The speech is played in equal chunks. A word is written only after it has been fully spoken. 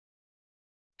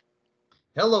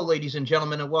Hello, ladies and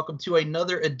gentlemen, and welcome to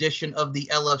another edition of the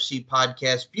LFC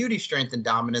podcast, Beauty, Strength, and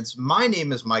Dominance. My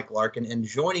name is Mike Larkin, and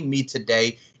joining me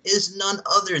today is none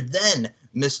other than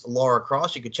Miss Laura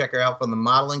Cross. You can check her out from the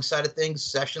modeling side of things,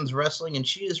 Sessions Wrestling, and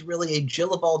she is really a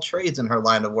Jill of all trades in her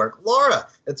line of work. Laura,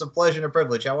 it's a pleasure and a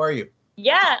privilege. How are you?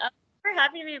 Yeah, we're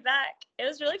happy to be back. It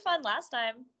was really fun last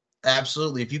time.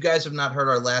 Absolutely. If you guys have not heard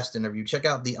our last interview, check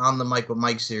out the On the Mic with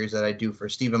Mike series that I do for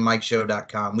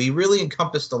StephenMikeShow.com. We really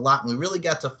encompassed a lot, and we really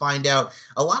got to find out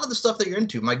a lot of the stuff that you're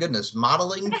into. My goodness,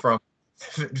 modeling from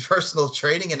personal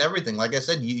training and everything. Like I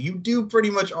said, you do pretty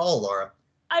much all, Laura.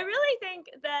 I really think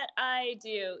that I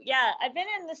do. Yeah, I've been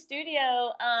in the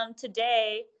studio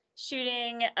today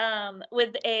shooting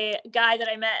with a guy that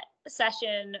I met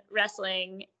Session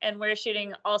Wrestling, and we're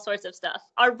shooting all sorts of stuff.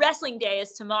 Our wrestling day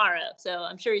is tomorrow, so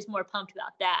I'm sure he's more pumped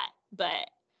about that.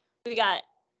 But we got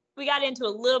into a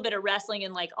little bit of wrestling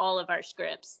in like all of our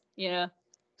scripts, you know.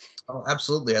 Oh,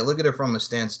 absolutely. I look at it from a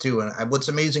stance too. And what's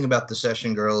amazing about the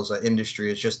Session Girls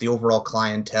industry is just the overall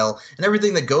clientele and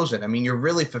everything that goes in. I mean, you're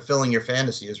really fulfilling your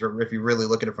fantasy if you really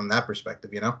look at it from that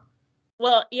perspective, you know?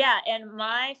 Well, yeah, and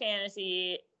my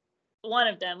fantasy, one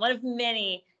of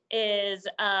many, is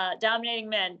dominating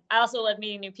men. I also love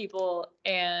meeting new people,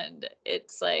 and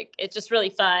it's just really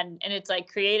fun, and it's like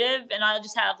creative, and I'll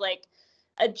just have like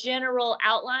a general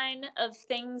outline of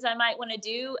things I might want to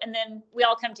do, and then we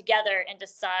all come together and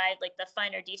decide like the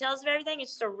finer details of everything.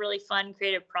 It's just a really fun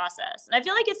creative process, and I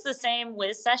feel like it's the same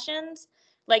with Sessions.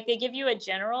 Like they give you a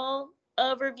general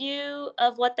overview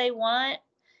of what they want,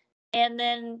 and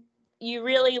then you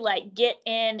really like get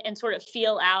in and sort of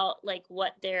feel out like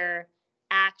what they're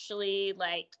actually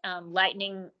like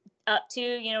lightening up to,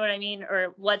 you know what I mean,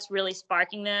 or what's really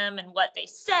sparking them and what they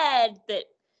said that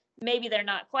maybe they're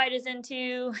not quite as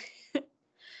into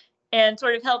and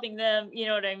sort of helping them, you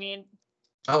know what I mean.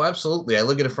 Oh, absolutely. I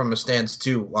look at it from a stance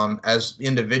too. As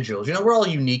individuals, you know, we're all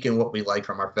unique in what we like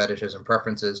from our fetishes and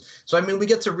preferences. So, I mean, we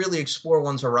get to really explore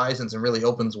one's horizons and really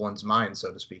opens one's mind,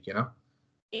 so to speak, you know?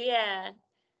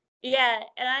 Yeah,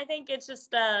 and I think it's just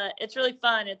it's really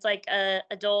fun. It's like a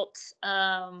adult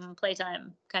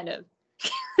playtime kind of.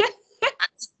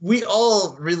 We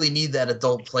all really need that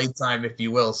adult playtime, if you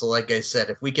will. So, like I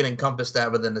said, if we can encompass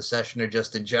that within the session or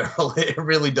just in general, it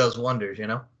really does wonders, you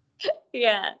know?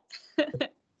 Yeah.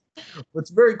 What's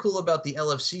very cool about the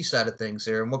LFC side of things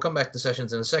here, and we'll come back to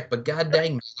Sessions in a sec, but god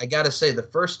dang, I gotta say, the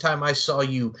first time I saw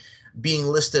you being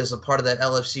listed as a part of that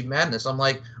LFC madness, I'm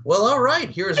like, well, all right,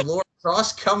 here's Laura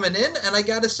Cross coming in, and I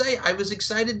gotta say, I was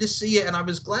excited to see it, and I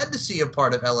was glad to see a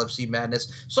part of LFC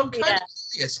madness. So I'm kind of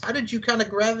curious, how did you kind of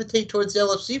gravitate towards the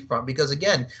LFC front? Because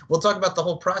again, we'll talk about the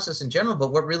whole process in general,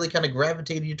 but what really kind of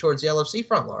gravitated you towards the LFC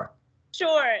front, Laura?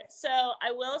 Sure. So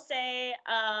I will say,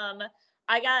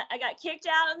 I got kicked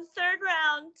out in the third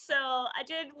round. So I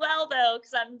did well though,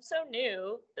 because I'm so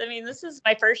new. I mean, this is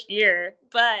my first year,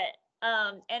 but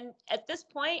and at this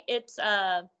point, it's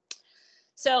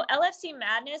so LFC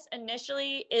Madness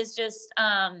initially is just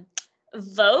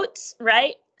votes,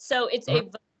 right? So it's a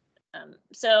vote.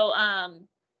 So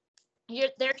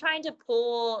they're trying to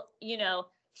pull, you know,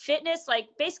 fitness. Like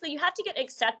basically, you have to get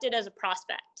accepted as a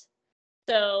prospect.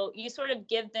 So you sort of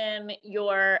give them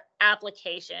your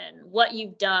application, what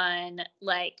you've done,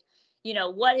 like, you know,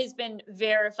 what has been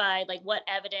verified, like what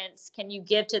evidence can you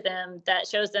give to them that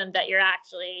shows them that you're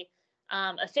actually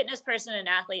a fitness person, an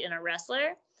athlete, and a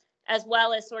wrestler, as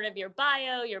well as sort of your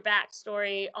bio, your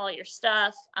backstory, all your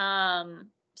stuff.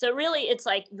 So really, it's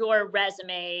like your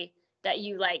resume that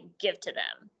you like give to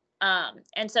them.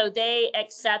 And so they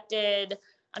accepted.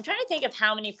 I'm trying to think of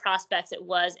how many prospects it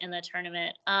was in the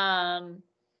tournament. I'd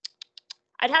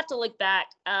have to look back.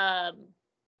 I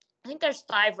think there's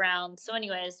 5 rounds. So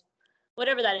anyways,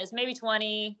 whatever that is, maybe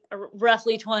 20 or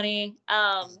roughly 20.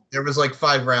 There was like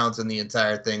 5 rounds in the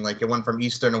entire thing. Like it went from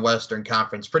Eastern to Western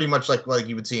Conference, pretty much like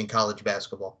you would see in college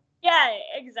basketball. Yeah,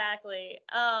 exactly.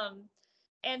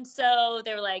 And so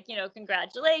they were like, you know,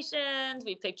 congratulations.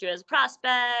 We picked you as a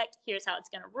prospect. Here's how it's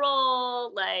going to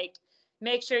roll. Like,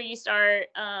 make sure you start,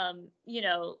 you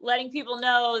know, letting people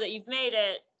know that you've made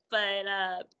it.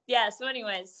 But yeah, so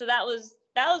anyways, so that was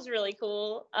really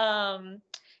cool.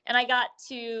 And I got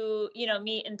to, you know,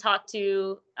 meet and talk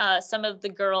to some of the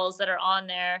girls that are on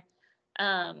there.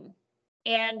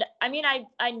 And I mean,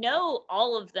 I know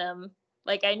all of them.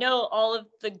 Like I know all of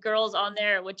the girls on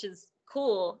there, which is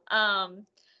cool.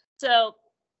 So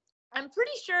I'm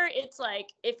pretty sure it's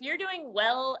like if you're doing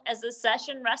well as a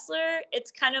session wrestler,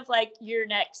 it's kind of like your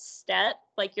next step,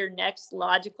 like your next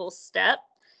logical step.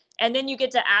 And then you get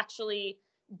to actually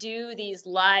do these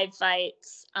live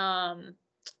fights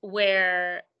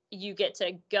where you get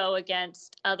to go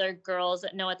against other girls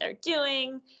that know what they're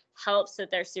doing. Helps that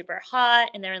they're super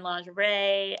hot and they're in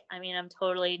lingerie. I mean, I'm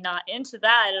totally not into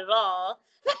that at all.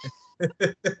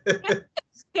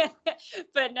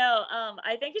 But no,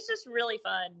 I think it's just really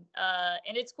fun.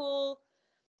 And it's cool.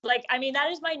 Like, I mean,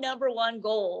 that is my number one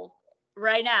goal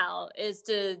right now, is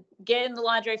to get in the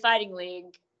lingerie fighting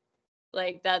league.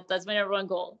 Like, that's my number one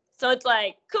goal. So it's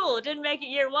like, cool, it didn't make it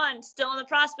year one, still on the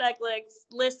prospect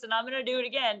list, and I'm gonna do it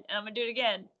again, and I'm gonna do it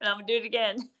again, and I'm gonna do it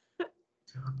again.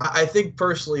 I think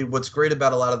personally, what's great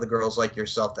about a lot of the girls like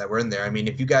yourself that were in there. I mean,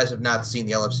 if you guys have not seen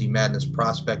the LFC Madness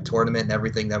Prospect Tournament and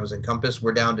everything that was encompassed,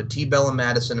 we're down to T. Bella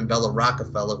Madison and Bella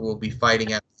Rockefeller, who will be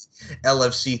fighting at the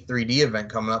LFC 3D event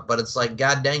coming up. But it's like,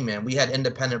 god dang, man, we had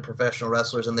independent professional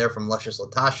wrestlers in there from Luscious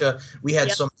Latasha. We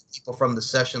had some people from the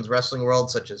Sessions wrestling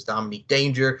world, such as Dominique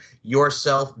Danger,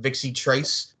 yourself, Vixie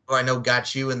Trace, who I know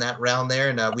got you in that round there,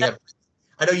 and we have.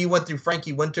 I know you went through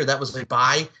Frankie Winter. That was a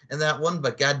bye in that one,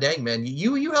 but god dang, man,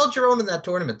 you held your own in that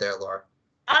tournament there, Laura.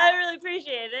 I really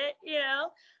appreciate it.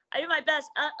 I do my best.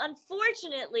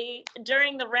 Unfortunately,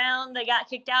 during the round they got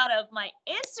kicked out of, my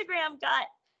Instagram got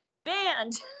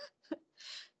banned.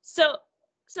 so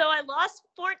I lost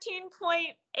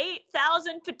 14.8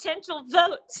 thousand potential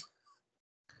votes.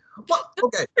 Well,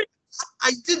 okay.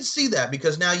 I did see that,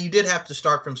 because now you did have to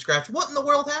start from scratch. What in the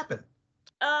world happened?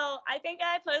 Oh, I think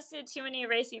I posted too many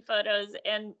racy photos,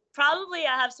 and probably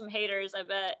I have some haters, I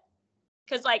bet.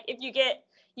 Because, like, if you get,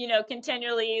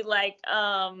 continually, like,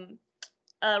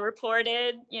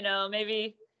 reported,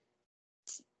 maybe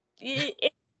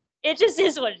it just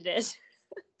is what it is.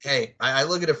 Hey, I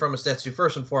look at it from a stance.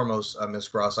 First and foremost, Miss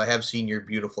Cross, I have seen your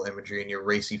beautiful imagery and your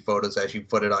racy photos as you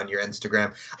put it on your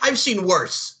Instagram. I've seen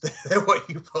worse than what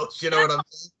you post. You know what I'm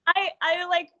saying? I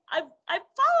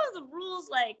follow the rules,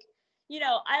 like,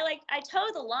 I toe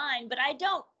the line, but I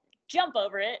don't jump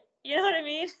over it. You know what I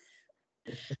mean?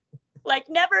 Like,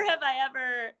 never have I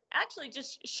ever actually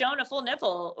just shown a full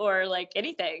nipple or like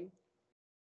anything.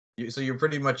 So you're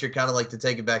kind of like, to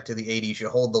take it back to the 80s. You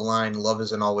hold the line. Love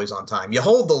isn't always on time. You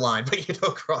hold the line, but you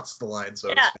don't cross the line. So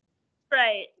yeah,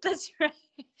 right. That's right.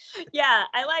 Yeah,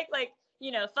 I like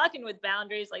fucking with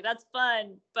boundaries. Like, that's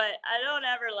fun, but I don't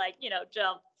ever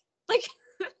jump. Like.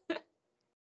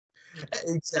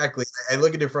 Exactly. I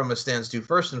look at it from a stance too.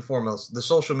 First and foremost, the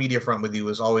social media front with you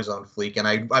is always on fleek. And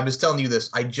I was telling you this.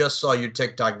 I just saw your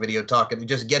TikTok video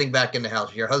just getting back in the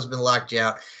house. Your husband locked you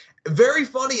out. Very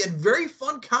funny and very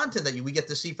fun content that we get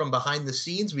to see from behind the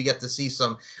scenes. We get to see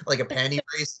some, like, a panty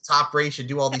race, top race, and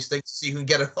do all these things to see who can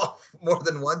get it off more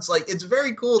than once. Like, it's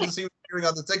very cool to see what you're doing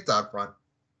on the TikTok front.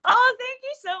 Oh, thank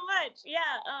you so much.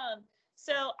 Yeah.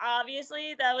 So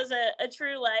obviously that was a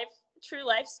true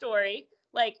life story.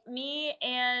 Like, me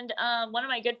and one of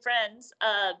my good friends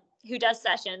who does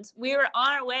sessions, we were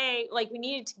on our way, like, we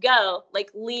needed to go,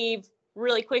 like, leave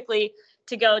really quickly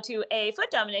to go to a foot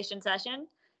domination session.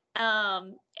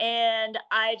 And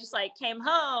I just, like, came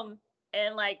home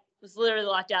and, like, was literally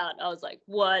locked out. I was like,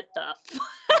 what the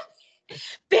fuck?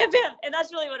 Bam, bam. And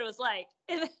that's really what it was like.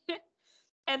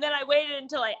 And then I waited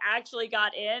until I actually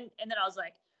got in, and then I was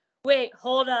like, wait,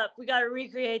 hold up. We got to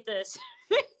recreate this.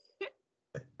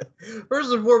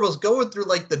 First and foremost, going through,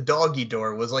 like, the doggy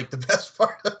door was, like, the best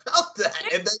part about that.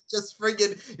 And then just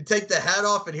friggin' you take the hat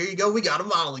off and here you go. We got a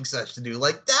modeling session to do.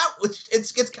 Like, that was,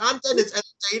 it's content, it's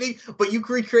entertaining, but you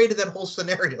recreated that whole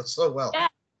scenario so well. Yeah,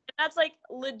 that's, like,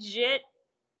 legit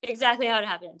exactly how it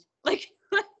happened. Like,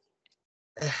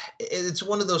 it's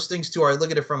one of those things too. I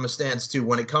look at it from a stance too.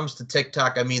 When it comes to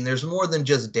TikTok, I mean, there's more than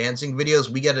just dancing videos.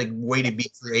 We get a way to be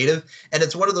creative, and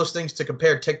it's one of those things to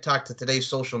compare TikTok to today's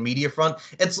social media front.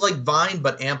 It's like Vine,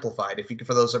 but amplified. If you could,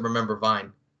 for those that remember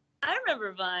Vine. I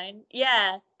remember Vine.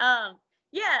 Yeah.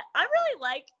 Yeah, I really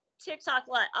like TikTok a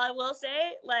lot. I will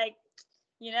say, like,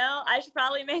 I should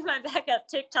probably make my backup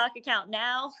TikTok account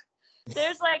now.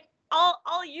 There's, like,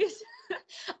 I'll use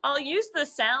I'll use the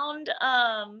sound.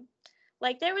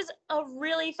 Like, there was a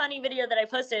really funny video that I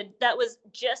posted that was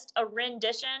just a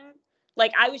rendition.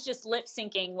 Like, I was just lip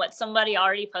syncing what somebody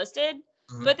already posted,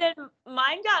 but then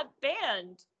mine got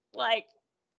banned. Like,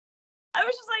 I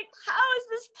was just like, how is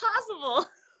this possible?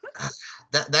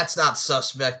 That's not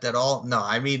suspect at all. No,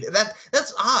 I mean,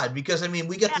 that's odd, because I mean,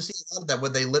 we get to see a lot of that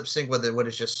when they lip sync, whether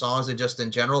it's just songs or just in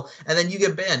general, and then you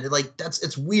get banned. Like,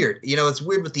 it's weird. It's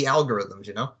weird with the algorithms.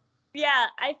 Yeah,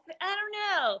 I don't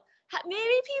know. Maybe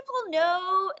people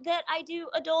know that I do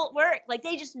adult work. Like,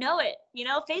 they just know it.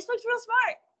 Facebook's real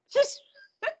smart. Just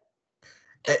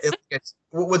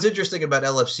What's interesting about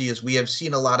LFC is we have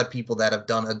seen a lot of people that have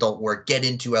done adult work get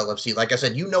into LFC. Like I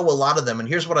said, you know a lot of them, and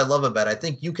here's what I love about it. I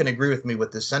think you can agree with me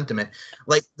with this sentiment.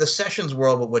 Like the Sessions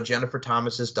world, with what Jennifer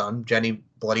Thomas has done, Jenny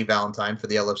Bloody Valentine for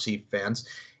the LFC fans.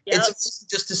 Yep. It's amazing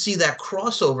just to see that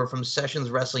crossover from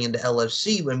Sessions wrestling into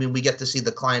LFC. I mean, we get to see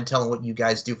the clientele and what you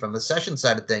guys do from the Session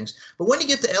side of things. But when you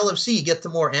get to LFC, you get to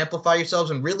more amplify yourselves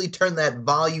and really turn that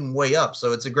volume way up.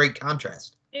 So it's a great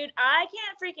contrast. Dude, I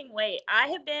can't freaking wait. I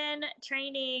have been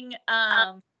training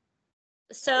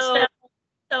so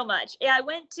much. Yeah, I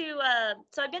went to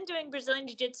so I've been doing Brazilian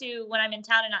Jiu-Jitsu when I'm in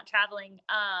town and not traveling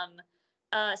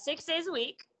 6 days a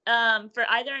week for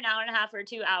either an hour and a half or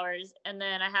 2 hours. And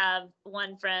then I have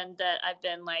one friend that I've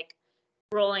been like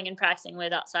rolling and practicing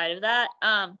with outside of that.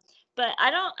 But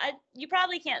you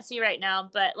probably can't see right now,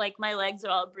 but like my legs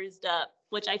are all bruised up,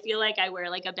 which I feel like I wear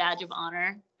like a badge of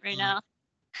honor right now.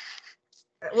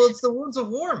 Well, it's the wounds of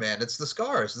war, man. It's the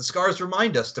scars. The scars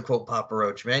remind us, to quote Papa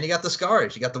Roach, man. You got the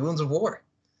scars. You got the wounds of war.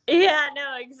 Yeah,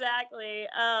 no, exactly.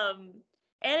 And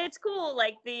it's cool.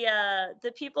 Like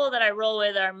the people that I roll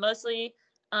with are mostly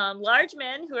large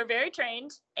men who are very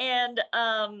trained, and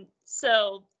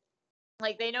so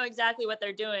like they know exactly what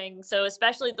they're doing. So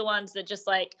especially the ones that just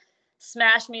like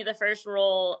smash me the first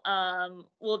roll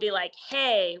will be like,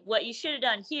 hey, what you should have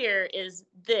done here is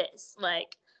this.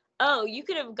 Like, oh, you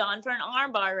could have gone for an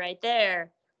arm bar right there.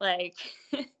 Like,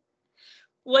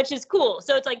 which is cool.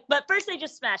 So it's like, but first they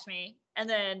just smash me, and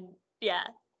then yeah,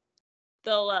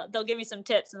 they'll give me some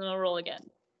tips, and then they'll roll again.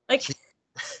 Like,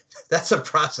 that's a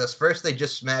process. First they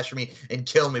just smash me and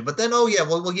kill me, but then oh yeah,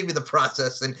 we'll give you the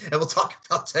process and we'll talk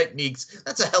about techniques.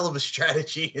 That's a hell of a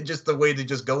strategy and just the way to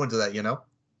just go into that, you know?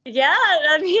 Yeah,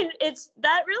 I mean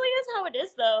that really is how it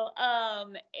is though.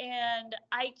 And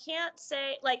I can't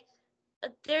say like.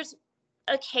 There's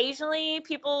occasionally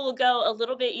people will go a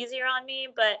little bit easier on me,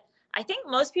 but I think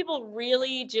most people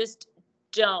really just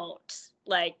don't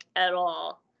like at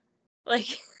all.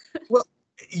 Like, well,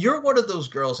 you're one of those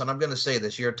girls, and I'm going to say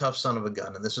this, you're a tough son of a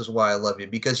gun, and this is why I love you,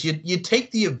 because you take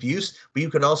the abuse, but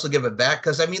you can also give it back,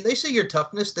 because, I mean, they see your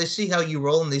toughness, they see how you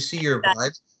roll, and they see your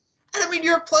vibes. And I mean,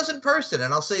 you're a pleasant person,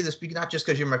 and I'll say this not just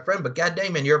because you're my friend, but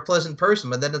goddamn, man, you're a pleasant person.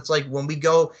 But then it's like when we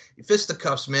go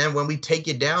fisticuffs, man, when we take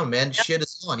you down, man, yep. Shit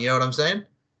is on. You know what I'm saying?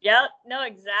 Yep. No,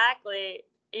 exactly.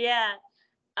 Yeah.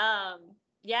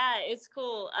 Yeah, it's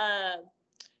cool.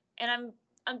 And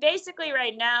I'm basically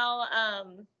right now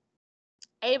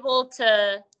able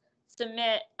to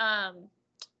submit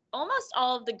almost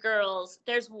all of the girls.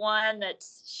 There's one that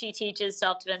she teaches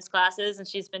self-defense classes, and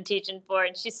she's been teaching for,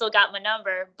 and she still got my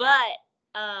number. But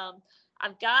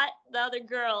I've got the other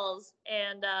girls,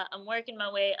 and I'm working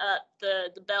my way up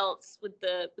the belts with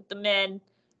the men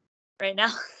right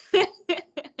now.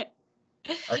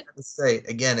 I gotta say,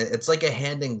 again, it's like a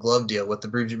hand in glove deal with the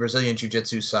Brazilian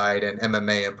Jiu-Jitsu side and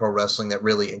MMA and pro wrestling that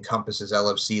really encompasses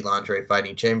LFC, Lingerie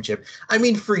Fighting Championship. I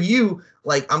mean, for you,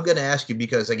 like, I'm going to ask you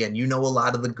because, again, you know a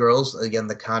lot of the girls, again,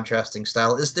 the contrasting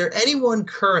style. Is there anyone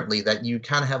currently that you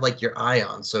kind of have, like, your eye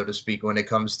on, so to speak, when it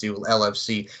comes to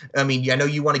LFC? I mean, I know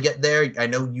you want to get there. I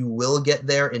know you will get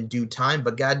there in due time.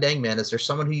 But god dang, man, is there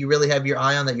someone who you really have your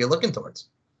eye on that you're looking towards?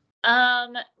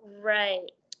 Right.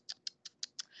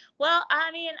 Well,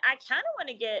 I mean, I kind of want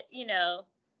to get,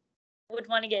 would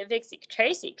want to get Vixie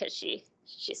Tracy because she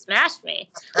smashed me.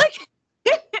 Like,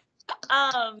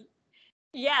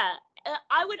 yeah.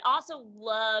 I would also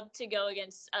love to go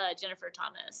against Jennifer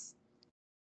Thomas.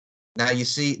 Now, you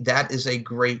see, that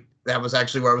was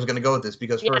actually where I was going to go with this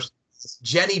because first,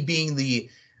 Jenny being the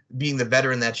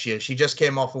veteran that she is, she just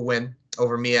came off a win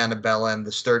over Mia Annabella, and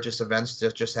the Sturgis events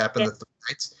just happened the 3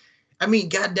 nights. I mean,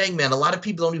 god dang, man, a lot of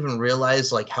people don't even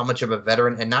realize, like, how much of a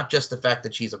veteran, and not just the fact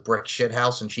that she's a brick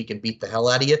shithouse and she can beat the hell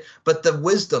out of you, but the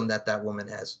wisdom that woman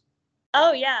has.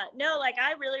 Oh, yeah. No, like,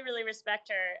 I really, really respect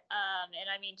her. And,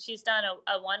 I mean, she's done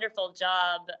a wonderful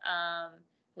job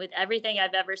with everything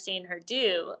I've ever seen her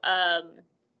do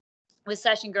with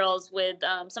Session Girls, with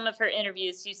some of her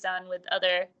interviews she's done with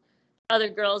other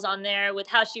girls on there, with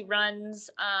how she runs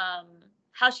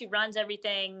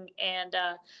everything. And,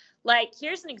 like,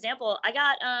 here's an example. I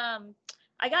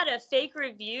got a fake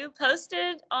review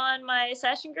posted on my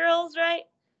Session Girls, right?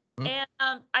 Mm-hmm.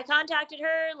 And I contacted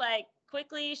her, like,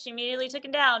 quickly. She immediately took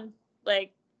it down.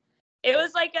 Like, it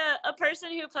was like a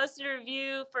person who posted a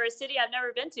review for a city I've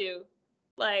never been to.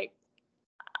 Like,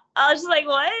 I was just like,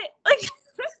 what? Like,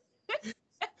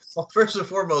 well, first and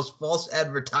foremost, false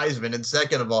advertisement, and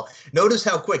second of all, notice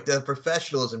how quick the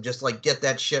professionalism just like get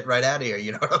that shit right out of here.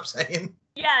 You know what I'm saying?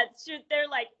 Yeah, they're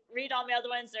like, read all my other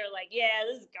ones. They're like, yeah,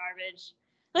 this is garbage.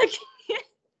 Like,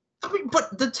 I mean,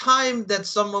 but the time that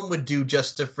someone would do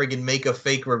just to friggin' make a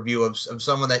fake review of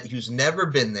someone who's never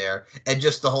been there and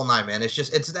just the whole nine, man.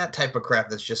 It's that type of crap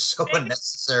that's just so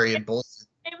unnecessary and bullshit.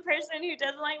 Same person who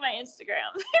doesn't like my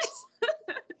Instagram.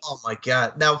 Oh my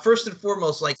God. Now, first and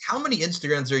foremost, like, how many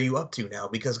Instagrams are you up to now?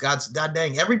 Because god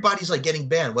dang, everybody's like getting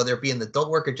banned, whether it be in the adult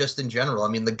work or just in general. I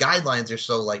mean, the guidelines are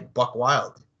so like buck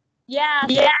wild. Yeah.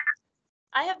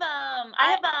 I have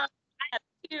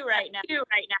two right now.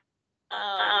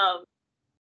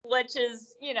 Which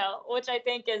is, which I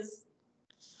think is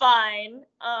fine.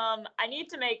 I need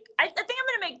to make. I think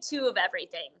I'm gonna make 2 of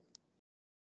everything.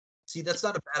 See, that's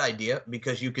not a bad idea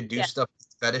because you could do stuff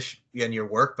fetish in your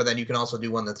work, but then you can also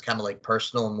do one that's kind of like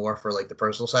personal and more for like the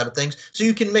personal side of things. So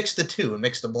you can mix the two and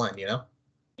mix the blend,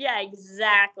 Yeah,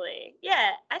 exactly.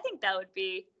 Yeah, I think that would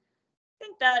be. I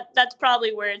think that's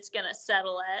probably where it's gonna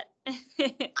settle at. I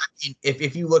mean,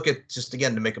 if you look at, just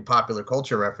again to make a popular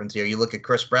culture reference here, you look at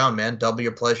Chris Brown, man, double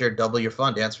your pleasure, double your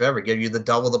fun, dance forever, give you the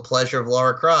double the pleasure of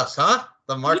Laura Cross, huh?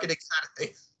 The marketing side of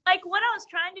things. Like what I was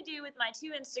trying to do with my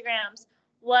 2 Instagrams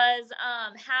was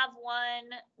have one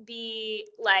be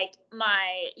like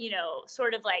my,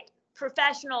 sort of like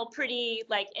professional, pretty,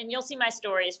 like, and you'll see my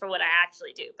stories for what I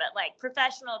actually do, but like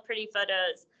professional, pretty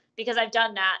photos, because I've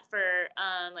done that for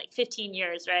like 15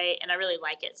 years, right? And I really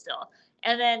like it still.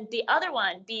 And then the other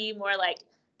one be more like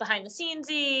behind the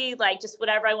scenes-y, like just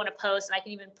whatever I want to post, and I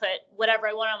can even put whatever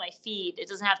I want on my feed. It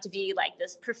doesn't have to be like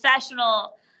this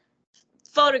professional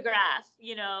photograph,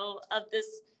 of this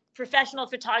professional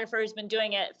photographer who's been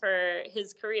doing it for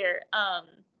his career.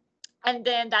 And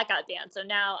then that got banned. So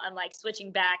now I'm like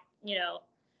switching back,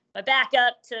 my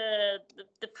backup to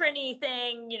the printy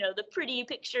thing, the pretty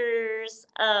pictures,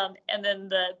 and then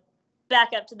the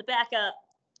backup to the backup,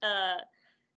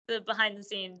 the behind the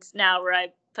scenes now where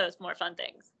I post more fun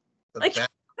things. To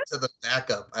the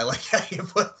backup. I like how you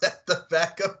put that, the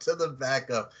backup to the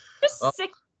backup. It's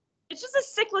just a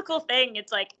cyclical thing.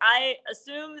 It's like, I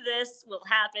assume this will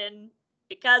happen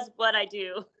because of what I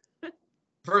do.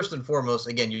 First and foremost,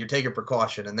 again, you're taking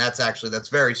precaution, and that's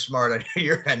very smart on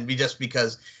your end, just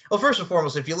because, well, first and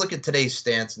foremost, if you look at today's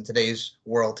stance in today's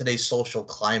world, today's social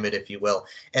climate, if you will,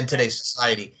 and today's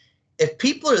society, if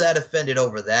people are that offended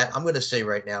over that, I'm going to say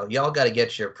right now, y'all got to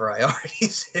get your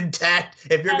priorities intact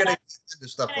if you're going to do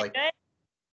stuff like that.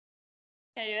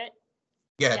 Can I do it?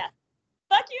 Yeah.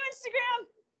 Fuck you, Instagram.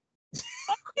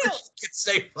 Fuck you. You can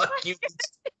say fuck you.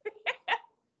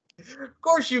 Of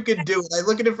course you can do it. I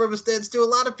look at it from a stance too. A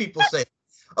lot of people say,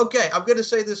 okay, I'm going to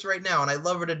say this right now, and I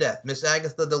love her to death. Miss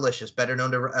Agatha Delicious, better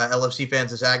known to LFC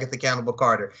fans as Agatha Cannibal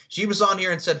Carter. She was on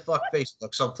here and said, fuck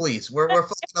Facebook. So please, we're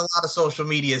fucking a lot of social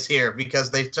medias here because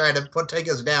they try to take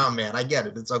us down, man. I get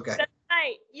it. It's okay. That's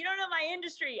right. You don't know my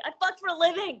industry. I fuck for a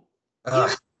living. You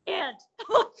can't.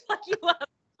 I'll fuck you up.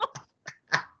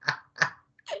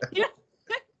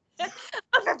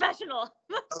 I'm professional.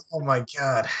 Oh my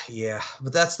God. Yeah.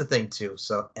 But that's the thing too.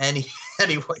 So anyway,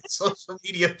 social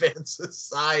media fans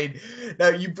aside, now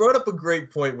you brought up a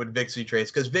great point with Vixie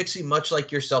Trace, because Vixie, much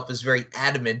like yourself, is very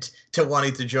adamant to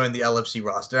wanting to join the LFC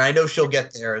roster. I know she'll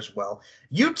get there as well.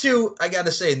 You two, I got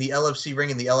to say, in the LFC ring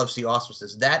and the LFC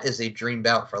auspices, that is a dream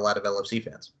bout for a lot of LFC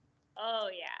fans. Oh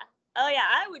yeah.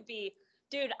 I would be,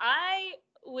 dude, I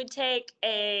would take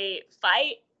a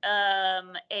fight,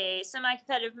 a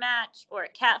semi-competitive match or a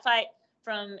cat fight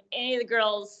from any of the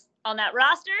girls on that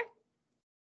roster.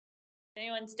 If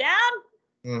anyone's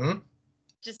down,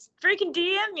 just freaking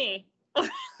DM me.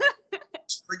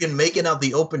 Just freaking making out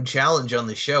the open challenge on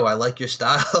the show. I like your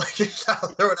style. I like your style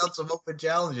throwing out some open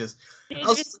challenges.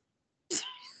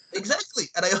 Exactly.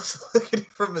 And I also look at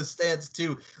it from a stance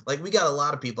too. Like, we got a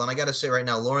lot of people, and I got to say right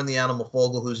now, Lauren the Animal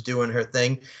Fogel, who's doing her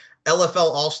thing, LFL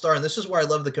All-Star, and this is where I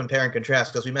love the compare and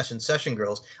contrast, because we mentioned session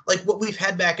girls, like what we've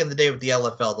had back in the day with the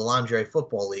LFL, the Lingerie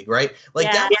Football League, right?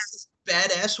 Like, that was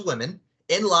badass women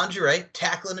in lingerie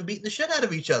tackling and beating the shit out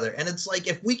of each other. And it's like,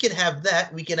 if we can have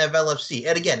that, we can have LFC.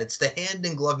 And again, it's the hand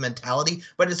in glove mentality,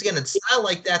 but it's style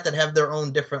like that have their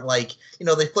own different, like,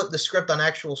 they flip the script on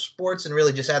actual sports and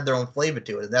really just add their own flavor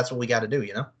to it. And that's what we got to do,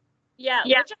 Yeah.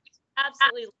 Which I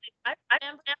absolutely like. I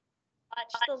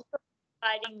watched the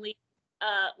fighting league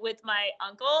with my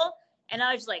uncle, and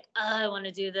I was like, I want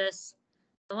to do this.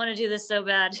 I want to do this so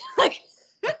bad.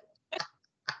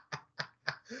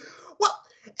 Well,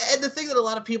 and the thing that a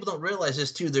lot of people don't realize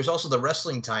is too, there's also the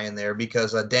wrestling tie in there,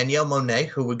 because Danielle Monet,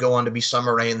 who would go on to be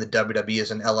Summer Rae in the WWE, is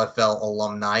an LFL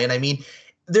alumni. And I mean,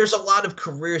 there's a lot of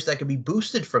careers that can be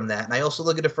boosted from that. And I also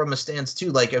look at it from a stance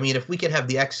too. Like, I mean, if we can have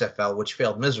the XFL, which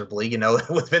failed miserably,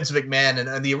 with Vince McMahon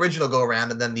and the original go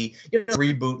around and then the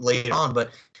reboot later on, but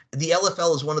the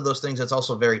LFL is one of those things that's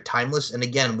also very timeless. And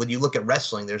again, when you look at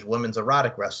wrestling, there's women's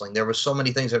erotic wrestling. There were so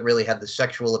many things that really had the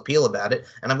sexual appeal about it.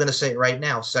 And I'm going to say it right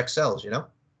now, sex sells,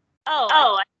 Oh,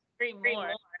 I agree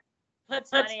more. That's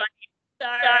funny.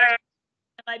 Sorry.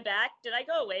 Am I back? Did I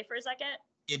go away for a second?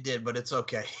 You did, but it's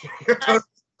okay. You're totally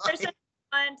there's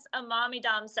a mommy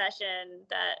dom session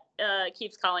that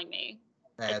keeps calling me.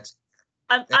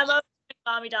 I'm over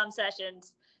mommy dom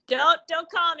sessions. Don't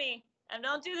call me. And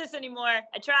don't do this anymore.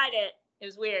 I tried it. It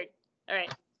was weird. All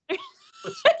right. It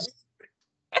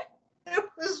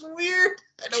was weird.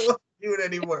 I don't want to do it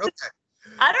anymore. Okay.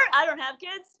 I don't have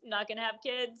kids. I'm not gonna have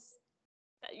kids.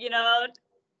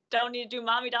 Don't need to do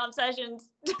mommy dom sessions.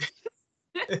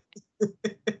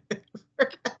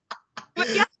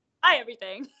 Yeah, buy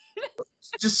everything.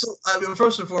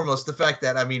 First and foremost, the fact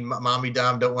that mommy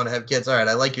dom don't want to have kids. All right,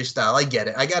 I like your style. I get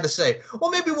it. I got to say,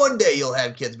 well, maybe one day you'll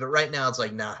have kids, but right now it's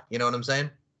like, nah. You know what I'm saying?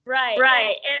 Right.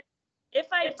 And if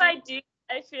I do,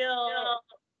 I feel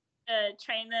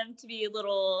train them to be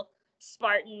little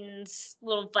Spartans,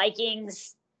 little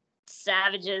Vikings,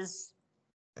 savages.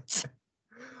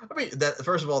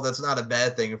 First of all, that's not a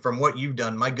bad thing. From what you've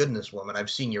done, my goodness, woman, I've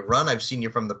seen you run. I've seen you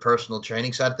from the personal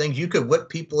training side of things. You could whip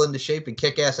people into shape and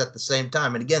kick ass at the same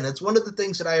time. And again, that's one of the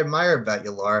things that I admire about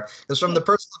you, Laura, because from the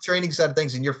personal training side of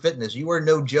things and your fitness, you are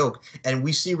no joke. And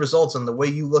we see results, and the way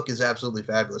you look is absolutely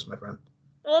fabulous, my friend.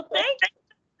 Well, thank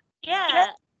you. Yeah.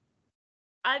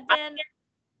 I've been,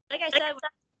 like I said,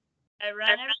 I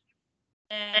run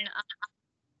and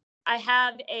I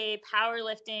have a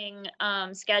powerlifting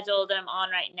schedule that I'm on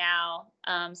right now.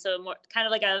 So more kind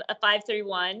of like a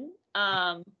 5-3-1.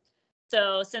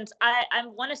 So since I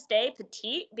want to stay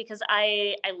petite because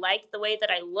I like the way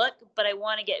that I look, but I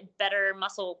want to get better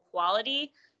muscle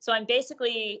quality. So I'm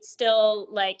basically still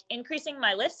like increasing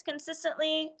my lifts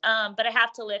consistently, but I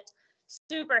have to lift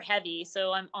super heavy.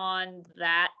 So I'm on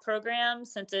that program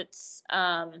since it's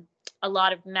a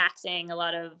lot of maxing, a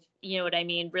lot of, you know what I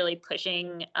mean, really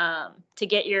pushing to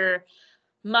get your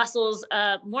muscles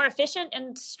more efficient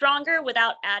and stronger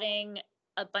without adding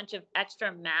a bunch of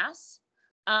extra mass.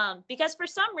 Because for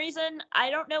some reason,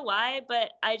 I don't know why,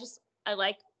 but I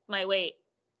like my weight.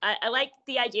 I like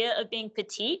the idea of being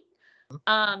petite,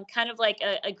 kind of like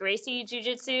a Gracie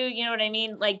jiu-jitsu, you know what I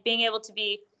mean? Like being able to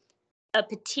be a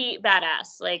petite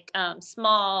badass, like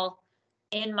small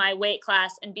in my weight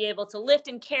class and be able to lift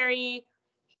and carry,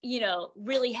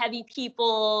 really heavy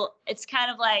people. It's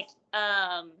kind of like,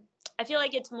 I feel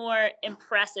like it's more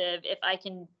impressive if I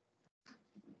can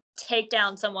take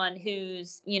down someone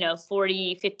who's,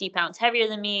 40, 50 pounds heavier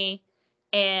than me.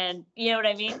 And you know what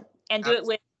I mean? And do it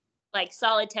with like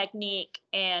solid technique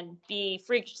and be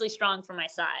freakishly strong for my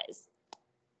size.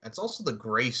 It's also the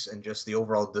grace and just the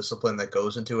overall discipline that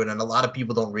goes into it. And a lot of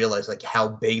people don't realize like how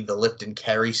big the lift and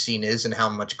carry scene is and how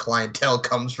much clientele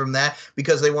comes from that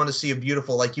because they want to see a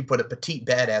beautiful, like you put it, petite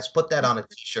badass. Put that on a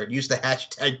t-shirt. Use the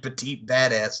hashtag petite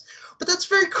badass. But that's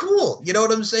very cool. You know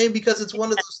what I'm saying? Because it's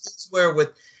one of those things where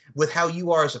with how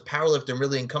you are as a powerlifter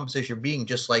really encompasses your being,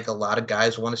 just like a lot of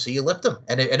guys want to see you lift them.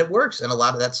 And it works. And a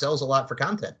lot of that sells a lot for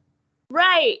content.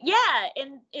 Right. Yeah.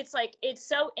 And it's like, it's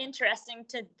so interesting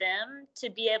to them to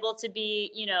be able to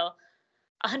be,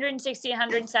 160,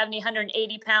 170,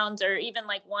 180 pounds, or even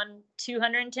like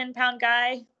 210 pound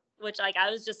guy, which like, I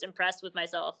was just impressed with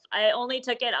myself. I only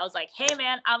took it. I was like, hey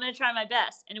man, I'm going to try my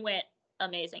best. And it went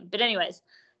amazing. But anyways,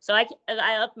 so I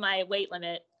upped my weight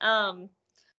limit.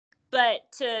 But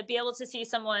to be able to see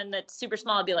someone that's super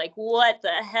small, I'd be like, what the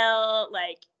hell?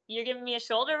 Like, you're giving me a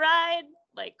shoulder ride?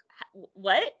 Like,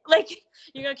 what? Like,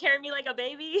 you're gonna carry me like a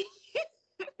baby?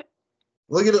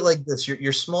 Look at it like this.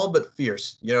 You're small but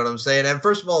fierce. You know what I'm saying? And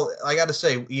first of all, I got to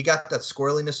say, you got that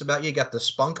squirreliness about you. You got the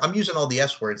spunk. I'm using all the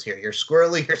S words here. You're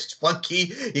squirrely. You're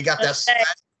spunky. You got that. Okay.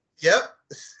 Yep.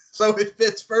 So it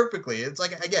fits perfectly. It's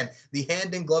like, again, the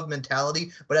hand in glove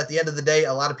mentality. But at the end of the day,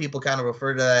 a lot of people kind of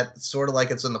refer to that sort of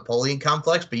like it's a Napoleon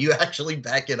complex, but you actually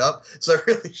back it up. So it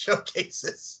really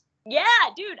showcases. Yeah,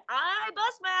 dude, I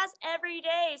bust my ass every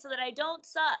day so that I don't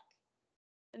suck.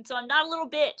 And so I'm not a little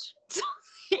bitch.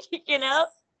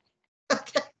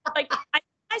 Like I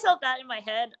tell myself that in my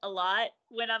head a lot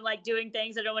when I'm like doing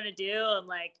things I don't want to do. I'm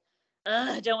like,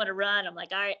 I don't want to run. I'm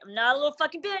like, all right, I'm not a little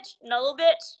fucking bitch. I'm not a little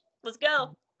bitch. Let's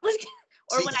go.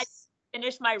 Or when I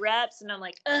finish my reps and I'm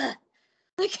like, ugh.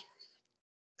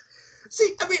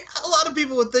 See, I mean, a lot of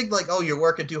people would think like, oh, you're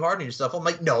working too hard on yourself. I'm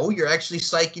like, no, you're actually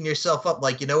psyching yourself up.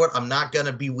 Like, you know what? I'm not going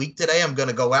to be weak today. I'm going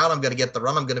to go out. I'm going to get the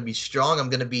run. I'm going to be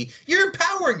strong. You're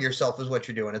empowering yourself is what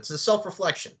you're doing. It's a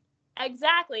self-reflection.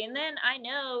 Exactly. And then I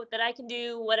know that I can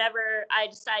do whatever I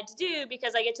decide to do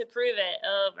because I get to prove it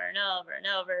over and over and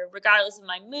over, regardless of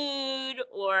my mood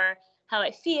or how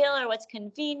I feel or what's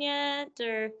convenient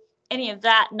or any of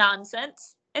that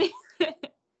nonsense.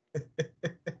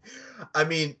 I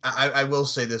mean, I will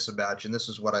say this about you, and this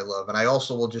is what I love. And I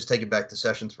also will just take it back to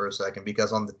Sessions for a second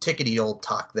because on the tickety old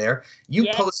talk there, you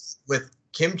Yeah. posted with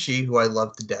Kim Chi, who I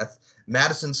love to death,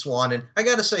 Madison Swan, and I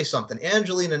got to say something,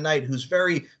 Angelina Knight, who's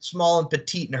very small and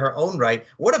petite in her own right.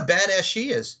 What a badass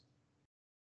she is.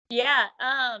 Yeah.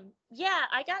 Yeah,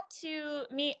 I got to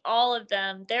meet all of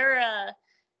them.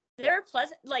 They're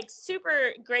pleasant, like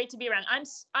super great to be around.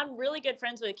 I'm really good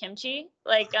friends with Kimchi.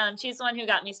 Like she's the one who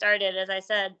got me started, as I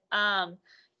said.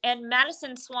 And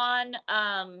Madison Swan,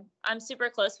 I'm super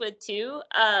close with too.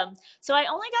 So I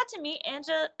only got to meet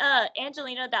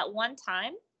Angelina that one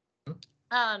time.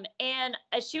 And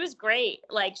she was great.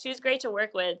 Like she was great to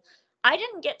work with. I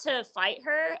didn't get to fight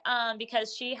her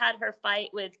because she had her fight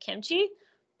with Kimchi,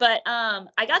 but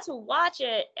I got to watch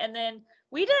it, and then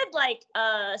we did like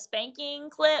a spanking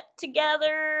clip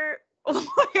together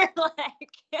where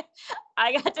like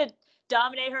I got to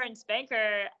dominate her and spank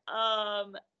her.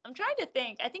 I'm trying to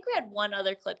think. I think we had one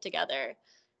other clip together.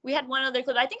 We had one other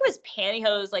clip. I think it was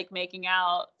pantyhose like making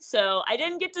out. So I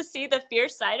didn't get to see the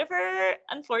fierce side of her,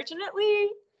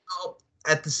 unfortunately. Oh,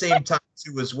 at the same time,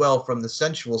 too, as well, from the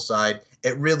sensual side,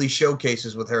 it really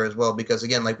showcases with her as well because,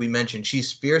 again, like we mentioned,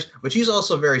 she's fierce, but she's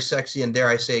also very sexy and, dare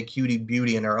I say, a cutie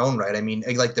beauty in her own right. I mean,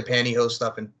 like the pantyhose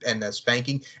stuff and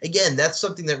spanking. Again, that's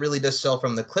something that really does sell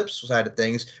from the clips side of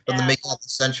things, from the Yeah. making out the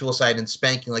sensual side and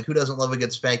spanking. Like, who doesn't love a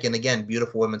good spanking? Again,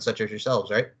 beautiful women such as yourselves,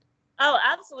 right? Oh,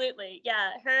 absolutely.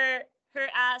 Yeah. Her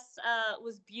ass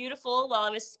was beautiful while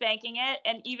I was spanking it,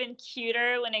 and even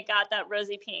cuter when it got that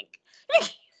rosy pink.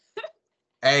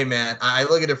 Hey man, I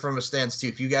look at it from a stance too.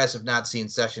 If you guys have not seen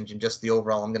Sessions and just the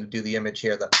overall, I'm going to do the image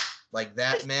here. The like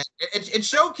that, man. It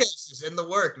showcases in the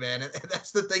work, man. And that's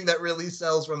the thing that really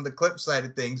sells from the clip side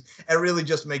of things, and really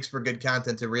just makes for good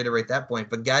content. To reiterate that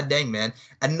point, but god dang, man,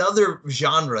 another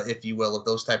genre, if you will, of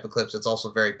those type of clips. It's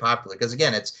also very popular because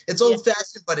again, it's Yeah. old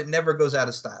fashioned, but it never goes out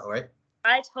of style, right?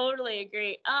 I totally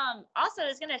agree. Also, I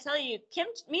was gonna tell you,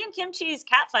 me and Kimchi's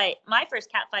cat fight, my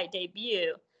first cat fight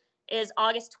debut, is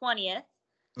August 20th.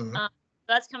 Mm-hmm.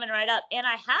 That's coming right up, and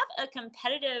I have a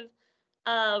competitive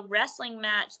wrestling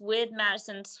match with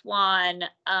Madison Swan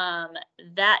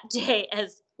that day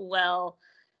as well.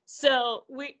 So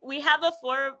we have a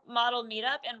 4 model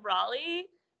meetup in Raleigh,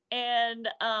 and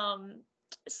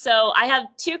so I have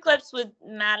 2 clips with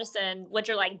Madison, which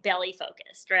are like belly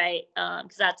focused, right?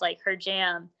 Because that's like her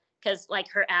jam. Because like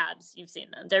her abs, you've seen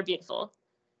them; they're beautiful.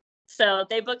 So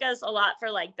they book us a lot for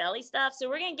like belly stuff. So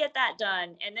we're gonna get that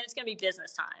done, and then it's gonna be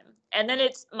business time, and then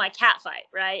it's my cat fight,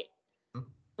 right,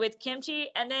 with Kimchi,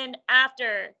 and then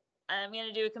after I'm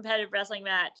gonna do a competitive wrestling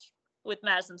match with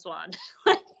Madison Swan.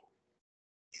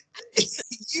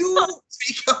 You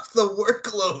take up the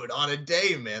workload on a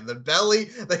day, man. The belly,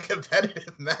 the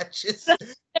competitive matches.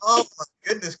 Oh my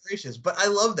goodness gracious. But I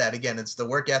love that. Again, it's the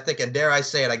work ethic. And dare I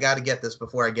say it, I got to get this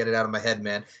before I get it out of my head,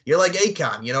 man. You're like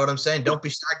Akon. You know what I'm saying? Don't be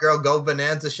shy, girl. Go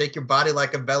bonanza. Shake your body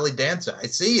like a belly dancer. I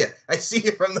see you. I see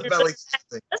you from the belly.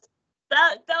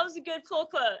 That was a good pull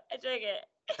quote. I dig it.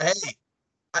 Hey,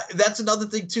 that's another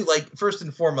thing too. Like first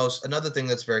and foremost, another thing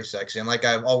that's very sexy, and like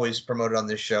I've always promoted on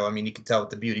this show. I mean, you can tell with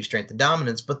the beauty, strength, and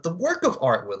dominance, but the work of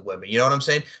art with women. You know what I'm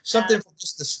saying? Something from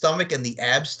just the stomach and the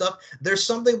ab stuff. There's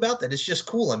something about that. It's just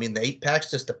cool. I mean, the 8-packs,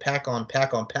 just to pack on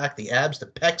pack on pack, the abs, the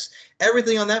pecs,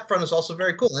 everything on that front is also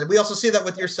very cool. And we also see that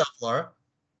with yourself, Laura.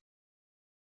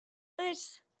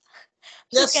 Just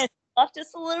Yes, gonna off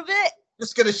just a little bit.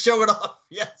 just gonna show it off.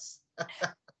 Yes.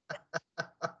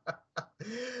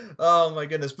 Oh my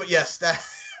goodness. But yes, that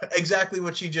exactly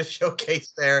what she just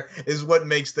showcased there is what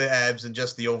makes the abs and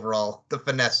just the overall, the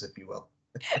finesse, if you will.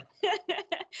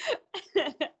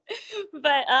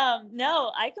 But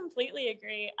no, I completely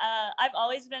agree. I've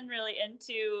always been really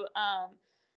into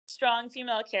strong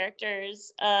female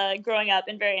characters growing up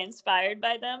and very inspired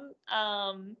by them.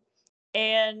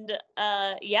 And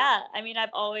yeah, I mean, I've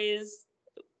always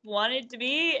wanted to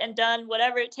be and done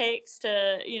whatever it takes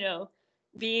to,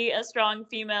 be a strong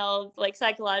female, like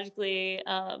psychologically,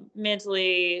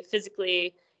 mentally,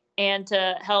 physically, and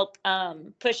to help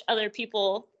push other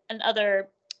people and other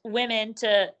women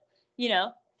to,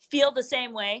 feel the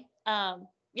same way.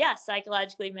 Yeah,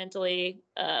 psychologically, mentally,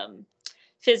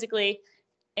 physically.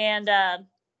 And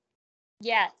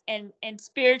Yeah, and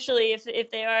spiritually,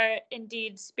 if they are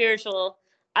indeed spiritual,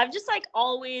 I'm just like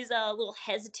always a little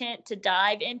hesitant to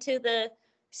dive into the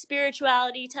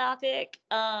spirituality topic,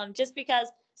 just because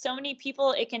so many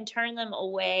people it can turn them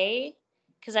away,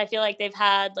 because I feel like they've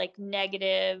had like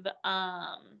negativity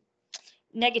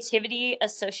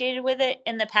associated with it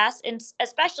in the past, and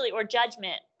especially or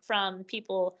judgment from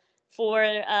people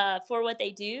for what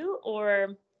they do,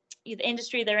 or the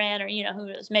industry they're in, or who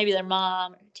knows, maybe their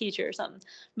mom or teacher or something.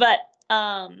 But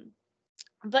um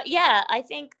but yeah, I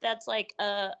think that's like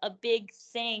a big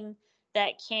thing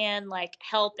that can like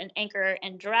help and anchor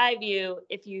and drive you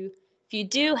if you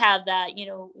do have that,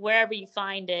 wherever you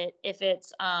find it. If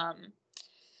it's I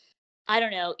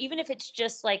don't know, even if it's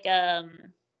just like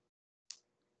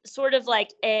sort of like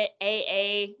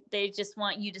AA, they just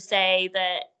want you to say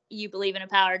that you believe in a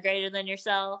power greater than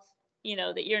yourself,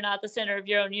 that you're not the center of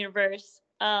your own universe,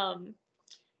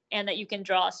 and that you can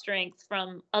draw strength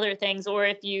from other things, or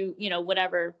if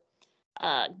whatever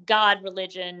God,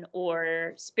 religion,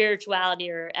 or spirituality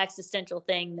or existential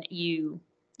thing that you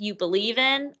believe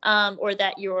in, or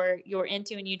that you're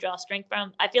into and you draw strength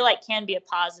from, I feel like can be a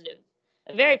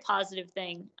very positive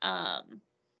thing.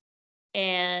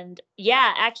 And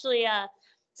yeah, actually,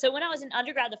 so when I was in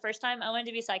undergrad the first time, I wanted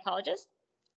to be a psychologist,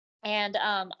 and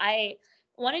I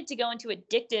wanted to go into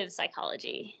addictive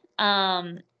psychology.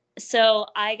 So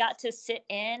I got to sit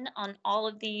in on all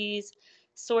of these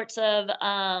sorts of,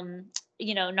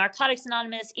 Narcotics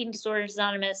Anonymous, Eating Disorders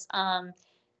Anonymous,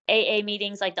 AA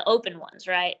meetings, like the open ones,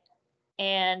 right?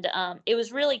 And it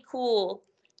was really cool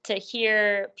to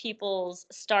hear people's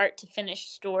start to finish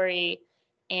story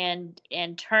and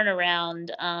turn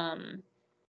around,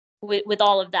 with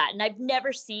all of that. And I've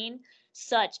never seen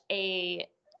such a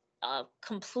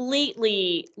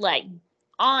completely like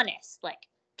honest, like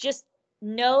just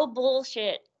no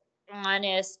bullshit,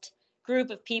 honest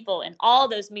group of people in all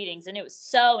those meetings, and it was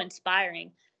so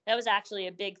inspiring. That was actually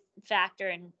a big factor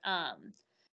in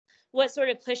what sort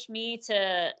of pushed me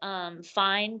to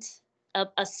find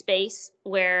a space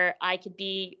where I could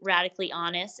be radically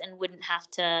honest and wouldn't have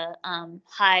to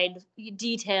hide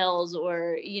details,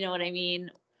 or you know what I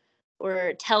mean,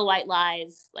 or tell white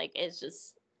lies. Like it's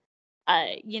just,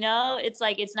 it's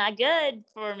like it's not good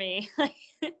for me.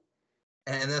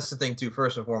 And that's the thing too.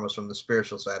 First and foremost, from the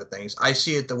spiritual side of things, I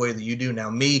see it the way that you do now.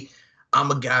 Me,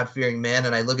 I'm a God-fearing man,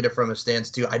 and I look at it from a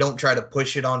stance too. I don't try to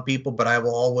push it on people, but I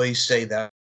will always say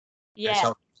that Yeah,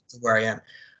 myself to where I am.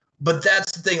 But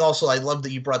that's the thing. Also, I love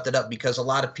that you brought that up, because a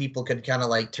lot of people could kind of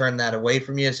like turn that away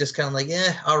from you. It's just kind of like,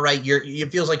 all right,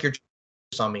 it feels like you're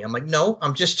on me. I'm like, no,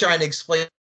 I'm just trying to explain.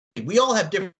 We all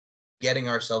have different getting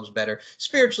ourselves better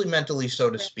spiritually, mentally,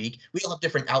 so to speak. We all have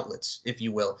different outlets, if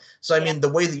you will. So I yeah, mean, the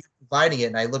way that you're providing it,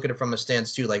 and I look at it from a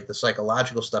stance too, like the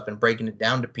psychological stuff and breaking it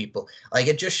down to people, like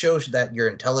it just shows that you're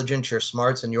intelligent, you're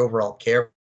smart, and you overall care.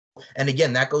 And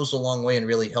again, that goes a long way in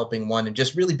really helping one and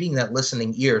just really being that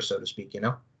listening ear, so to speak, you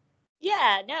know?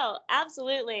 yeah. No,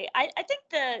 absolutely. I think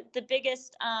the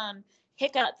biggest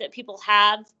hiccup that people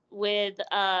have with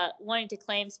wanting to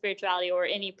claim spirituality or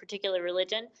any particular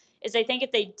religion is they think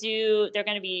if they do, they're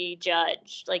going to be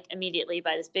judged like immediately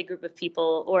by this big group of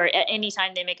people, or at any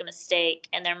time they make a mistake,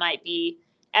 and there might be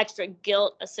extra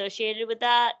guilt associated with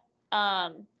that.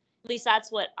 At least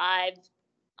that's what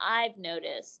I've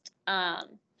noticed.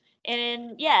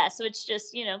 And yeah, so it's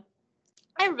just,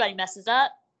 everybody messes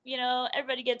up.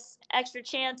 Everybody gets extra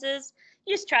chances.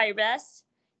 You just try your best.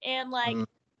 And like, Mm.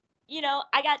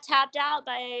 I got tapped out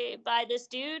by this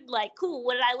dude. Like, cool,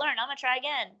 what did I learn? I'm gonna try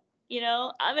again.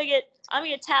 I'm gonna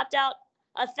get tapped out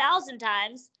 1,000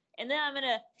 times, and then I'm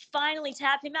gonna finally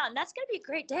tap him out, and that's gonna be a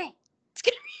great day. It's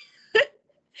gonna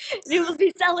it will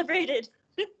be celebrated.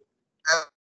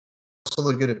 Also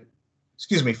look at it,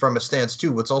 excuse me, from a stance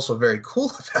too. What's also very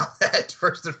cool about that,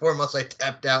 first and foremost, I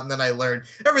tapped out and then I learned.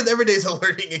 Every day's a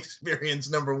learning experience,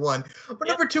 number one. But Yep.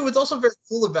 number two, what's also very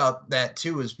cool about that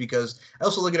too is because I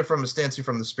also look at it from a stance too,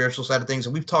 from the spiritual side of things.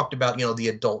 And we've talked about, the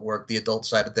adult work, the adult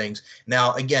side of things.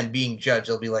 Now, again, being judged,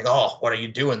 they'll be like, oh, what are you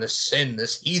doing? This sin,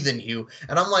 this heathen you.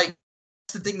 And I'm like,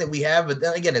 that's the thing that we have. But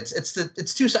then again,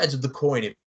 it's two sides of the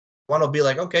coin. One will be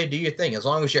like, okay, do your thing. As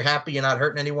long as you're happy, you're not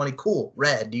hurting anyone, cool,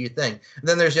 red, do your thing. And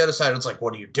then there's the other side. It's like,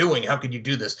 what are you doing? How could you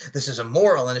do this? This is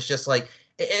immoral. And it's just like,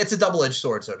 it's a double-edged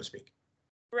sword, so to speak.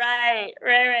 Right,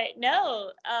 right, right.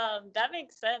 No, that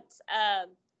makes sense.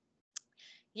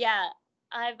 Yeah,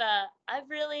 I've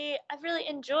really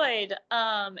enjoyed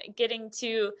getting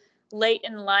to late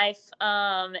in life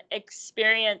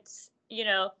experience,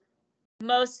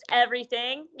 most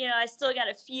everything. I still got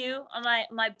a few on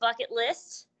my bucket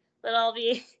list that I'll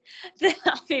be that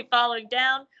I'll be following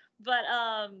down. But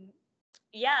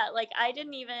yeah, like I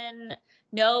didn't even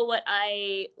know what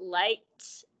I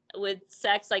liked with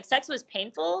sex. Like sex was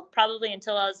painful probably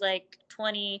until I was like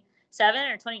 27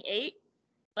 or 28.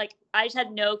 Like I just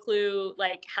had no clue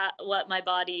like what my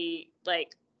body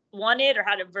like wanted or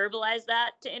how to verbalize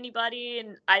that to anybody.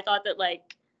 And I thought that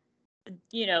like,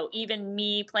 even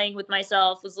me playing with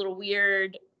myself was a little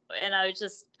weird. And I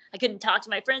couldn't talk to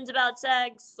my friends about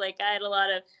sex. Like I had a lot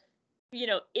of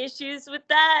issues with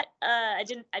that.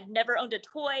 I've never owned a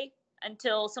toy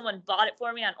until someone bought it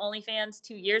for me on OnlyFans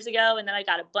 2 years ago, and then I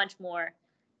got a bunch more.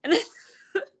 And then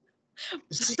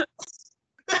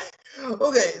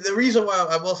Okay, the reason why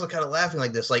I'm also kind of laughing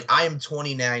like this, like I am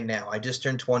 29 now. I just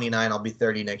turned 29. I'll be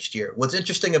 30 next year. What's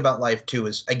interesting about life too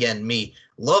is, again, me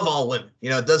love all women.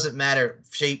 It doesn't matter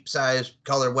shape, size,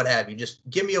 color, what have you. Just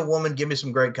give me a woman, give me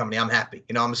some great company. I'm happy.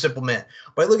 I'm a simple man.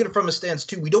 But I look at it from a stance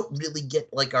too. We don't really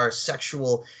get like our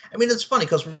sexual. I mean, it's funny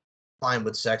because we're fine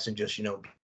with sex and just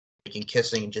making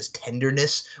kissing and just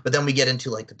tenderness, but then we get into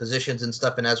like the positions and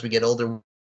stuff, and as we get older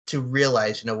to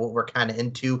realize what we're kind of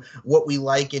into, what we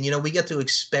like, and we get to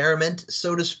experiment,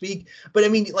 so to speak. But I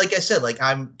mean, like I said, like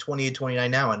I'm 28, 29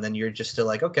 now, and then you're just still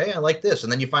like, okay, I like this,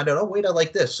 and then you find out, oh wait, I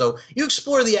like this. So you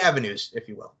explore the avenues, if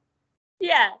you will.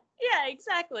 yeah,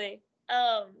 exactly.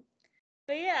 But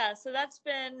yeah, so that's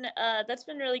been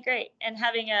really great, and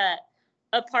having a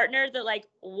partner that like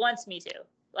wants me to.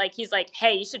 Like he's like,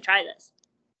 hey, you should try this.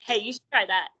 Hey, you should try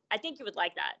that. I think you would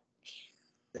like that.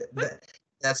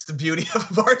 That's the beauty of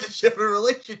a partnership and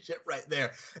relationship right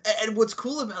there. And what's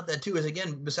cool about that too is,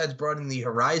 again, besides broadening the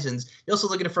horizons, you also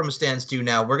look at it from a stance too.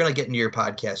 Now we're going to get into your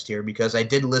podcast here because I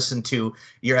did listen to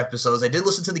your episodes. I did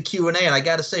listen to the Q&A, and I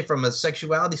got to say, from a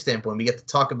sexuality standpoint, we get to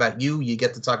talk about you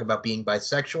get to talk about being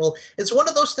bisexual. It's one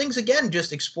of those things, again,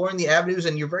 just exploring the avenues,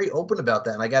 and you're very open about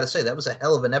that. And I got to say, that was a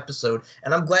hell of an episode.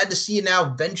 And I'm glad to see you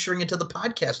now venturing into the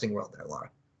podcasting world there, Laura.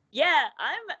 Yeah,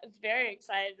 I'm very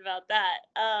excited about that.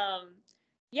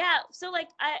 Yeah, so like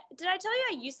did I tell you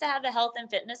I used to have a health and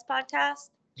fitness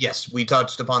podcast? Yes, we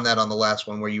touched upon that on the last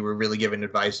one where you were really giving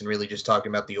advice and really just talking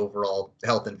about the overall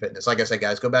health and fitness. Like I said,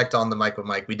 guys, go back to On the Mic with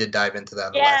Mike. We did dive into that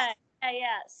on the last.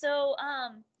 Yeah. So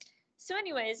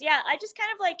anyways, yeah, I just kind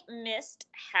of like missed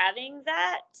having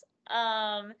that.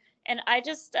 And I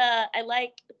just I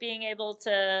like being able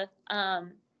to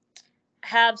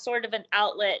have sort of an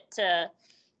outlet to,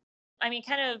 I mean,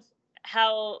 kind of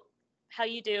how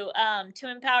you do,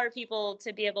 to empower people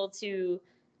to be able to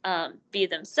be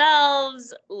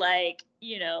themselves, like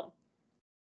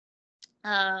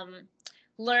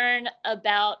learn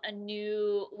about a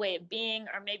new way of being,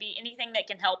 or maybe anything that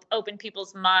can help open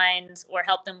people's minds or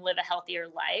help them live a healthier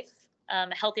life,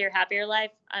 a healthier, happier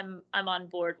life. I'm on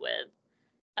board with.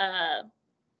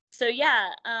 So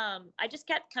yeah, I just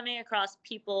kept coming across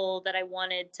people that I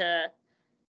wanted to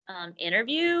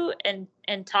interview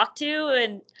and talk to,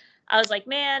 and I was like,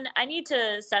 man, I need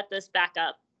to set this back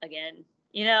up again.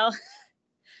 I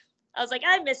was like,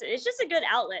 I miss it. It's just a good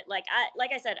outlet. Like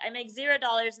I said, I make $0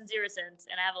 and 0 cents,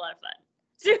 and I have a lot of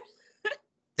fun.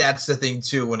 That's the thing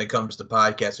too when it comes to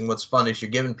podcasting. What's fun is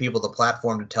you're giving people the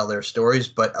platform to tell their stories,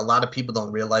 but a lot of people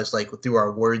don't realize, like, through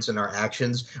our words and our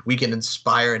actions, we can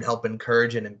inspire and help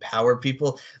encourage and empower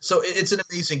people. So it's an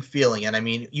amazing feeling. And I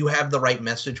mean, you have the right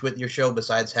message with your show,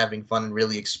 besides having fun and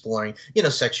really exploring,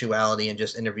 sexuality and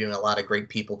just interviewing a lot of great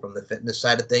people from the fitness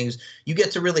side of things. You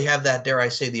get to really have that, dare I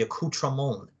say, the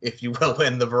accoutrement, if you will,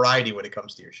 and the variety when it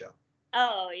comes to your show.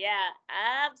 Oh yeah,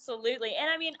 absolutely. And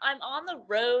I mean, I'm on the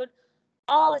road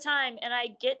all the time, and I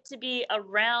get to be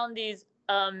around these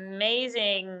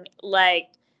amazing, like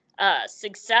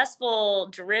successful,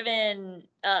 driven,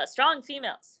 strong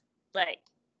females, like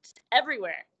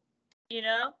everywhere,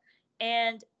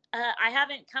 and I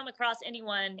haven't come across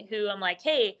anyone who I'm like,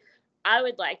 hey, I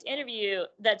would like to interview,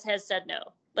 that has said no.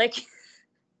 Like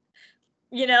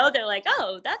they're like,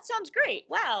 oh, that sounds great,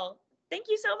 wow, thank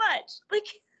you so much. Like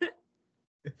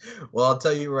Well, I'll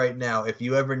tell you right now, if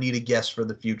you ever need a guest for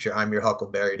the future, I'm your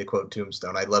Huckleberry, to quote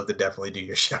Tombstone. I'd love to definitely do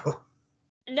your show.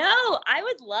 No, I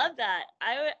would love that.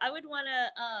 I would want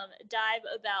to dive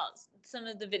about some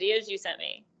of the videos you sent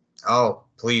me. Oh,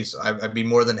 please. I'd be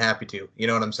more than happy to. You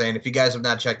know what I'm saying? If you guys have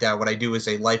not checked out, what I do is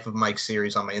a Life of Mike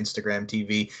series on my Instagram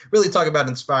TV. Really talk about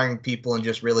inspiring people and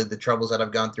just really the troubles that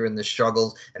I've gone through and the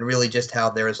struggles, and really just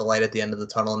how there is a light at the end of the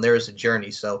tunnel and there is a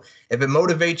journey. So if it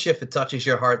motivates you, if it touches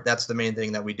your heart, that's the main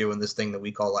thing that we do in this thing that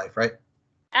we call life, right?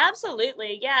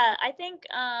 Absolutely. Yeah. I think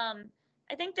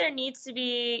there needs to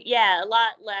be, yeah, a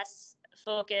lot less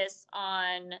focus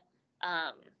on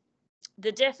um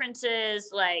the differences,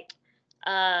 like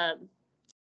a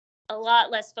lot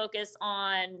less focus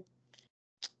on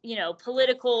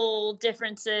political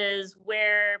differences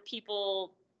where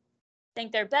people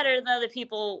think they're better than other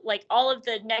people, like all of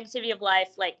the negativity of life.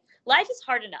 Like, life is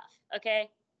hard enough, okay?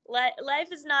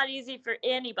 Life is not easy for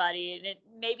anybody, and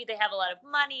maybe they have a lot of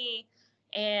money,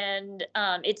 and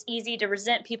it's easy to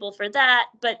resent people for that,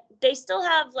 but they still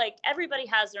have, like, everybody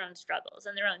has their own struggles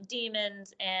and their own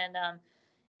demons, and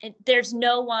there's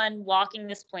no one walking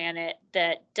this planet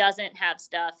that doesn't have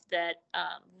stuff that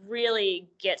really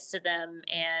gets to them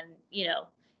and,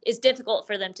 is difficult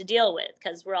for them to deal with,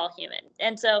 because we're all human.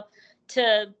 And so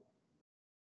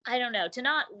I don't know, to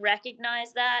not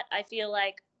recognize that, I feel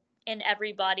like in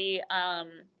everybody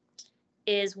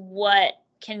is what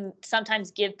can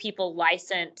sometimes give people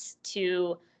license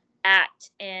to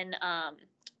act in,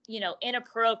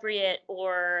 inappropriate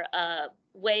or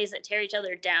ways that tear each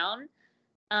other down,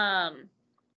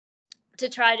 to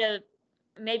try to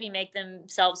maybe make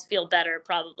themselves feel better,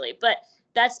 probably. But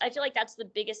I feel like that's the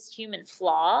biggest human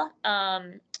flaw.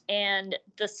 And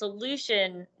the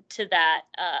solution to that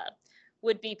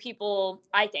would be people,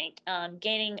 I think,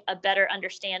 gaining a better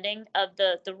understanding of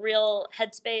the real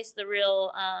headspace, the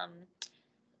real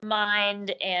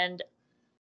mind, and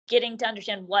getting to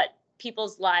understand what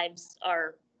people's lives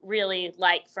are really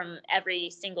like from every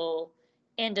single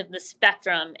end of the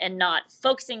spectrum, and not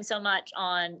focusing so much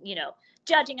on,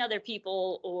 judging other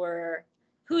people, or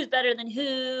who's better than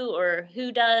who, or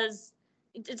who does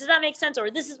that make sense?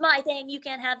 Or, this is my thing, you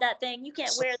can't have that thing, you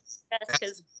can't wear this dress,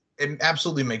 because it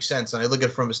absolutely makes sense. And I look at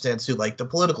it from a stance too, like the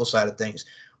political side of things.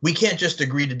 We can't just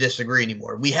agree to disagree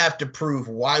anymore. We have to prove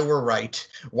why we're right,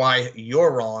 why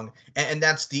you're wrong. And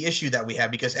that's the issue that we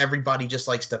have, because everybody just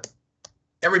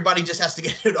has to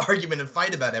get in an argument and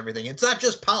fight about everything. It's not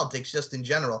just politics, just in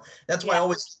general. That's why I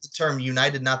always use the term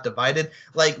united, not divided.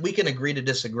 Like, we can agree to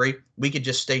disagree. We could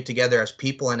just stay together as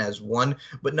people and as one.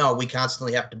 But no, we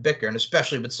constantly have to bicker, and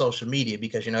especially with social media,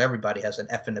 because, everybody has an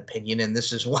effing opinion, and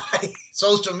this is why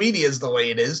social media is the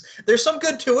way it is. There's some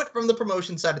good to it from the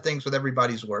promotion side of things with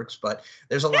everybody's works, but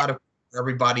there's a lot of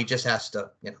everybody just has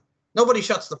to, nobody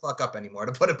shuts the fuck up anymore,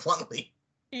 to put it bluntly.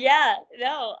 Yeah,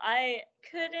 no, I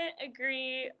couldn't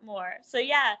agree more. So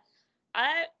yeah,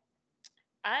 I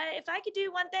if I could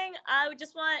do one thing, I would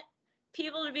just want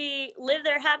people to live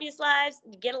their happiest lives,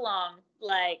 get along,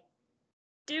 like,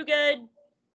 do good,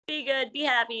 be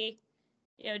happy,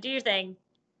 do your thing.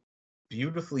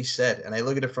 Beautifully said. And I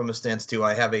look at it from a stance too.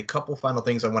 I have a couple final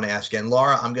things I want to ask you. And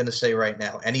Laura, I'm going to say right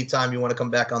now, anytime you want to come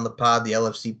back on the pod, the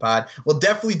LFC pod, we'll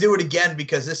definitely do it again,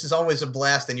 because this is always a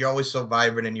blast, and you're always so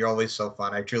vibrant, and you're always so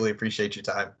fun. I truly appreciate your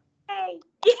time. Hey.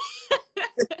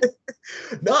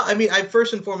 No, I mean,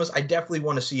 first and foremost, I definitely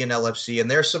want to see an LFC,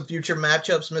 and there's some future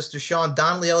matchups. Mr. Sean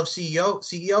Donnelly, LFC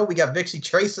CEO. We got Vixie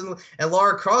Trace and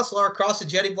Laura Cross. Laura Cross and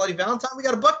Jetty Bloody Valentine. We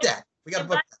got to book that. We got to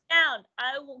book that. Down.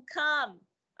 I will come.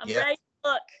 I'm ready to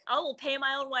book. I will pay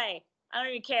my own way. I don't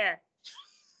even care.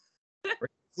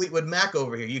 Fleetwood Mac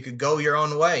over here. You could go your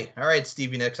own way. All right,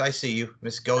 Stevie Nicks, I see you.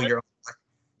 Miss Go your own way.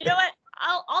 You know what?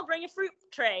 I'll bring a fruit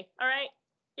tray. All right.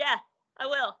 Yeah, I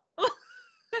will.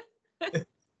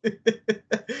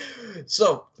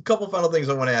 So, a couple final things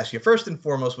I want to ask you. First and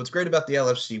foremost, what's great about the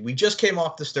LFC, we just came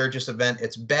off the Sturgis event.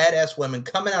 It's badass women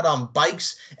coming out on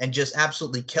bikes and just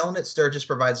absolutely killing it. Sturgis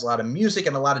provides a lot of music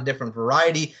and a lot of different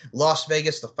variety. Las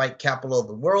Vegas, the fight capital of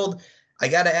the world. I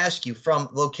got to ask you, from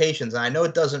locations, and I know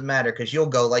it doesn't matter because you'll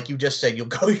go, like you just said, you'll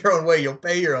go your own way, you'll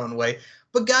pay your own way.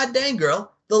 But god dang,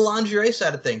 girl, the lingerie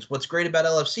side of things. What's great about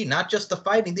LFC, not just the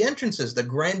fighting, the entrances, the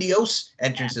grandiose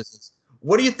entrances. Yeah.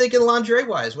 What are you thinking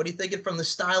lingerie-wise? What are you thinking from the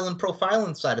style and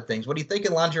profiling side of things? What are you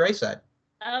thinking lingerie side?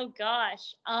 Oh,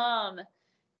 gosh.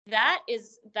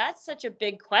 That's such a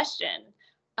big question.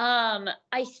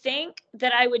 I think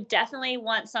that I would definitely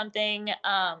want something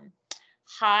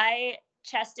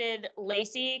high-chested,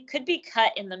 lacy, could be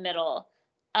cut in the middle.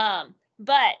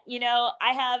 But,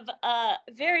 I have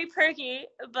very perky,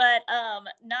 but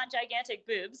not gigantic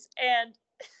boobs. And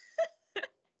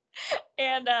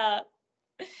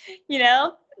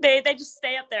they just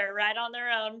stay up there right on their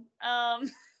own.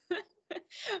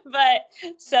 But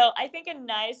so I think a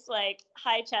nice, like,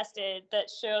 high chested that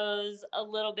shows a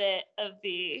little bit of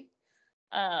the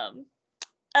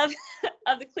of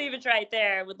the cleavage right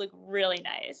there would look really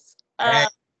nice. I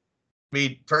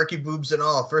mean, perky boobs and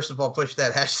all. First of all, push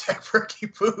that hashtag perky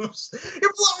boobs.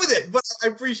 You're blunt with it, but I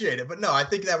appreciate it. But no, I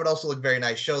think that would also look very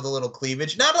nice. Show the little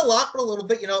cleavage, not a lot, but a little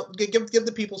bit. Give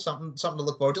the people something to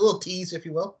look forward to, a little tease, if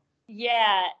you will.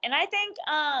 Yeah, and I think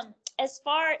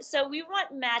so we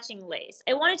want matching lace.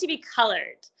 I want it to be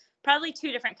colored, probably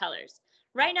 2 different colors.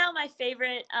 Right now, my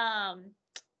favorite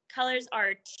colors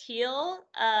are teal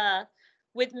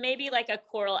with maybe like a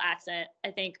coral accent,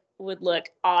 I think would look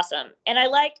awesome. And I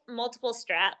like multiple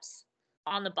straps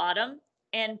on the bottom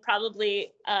and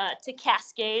probably to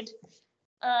cascade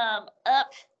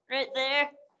up right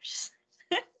there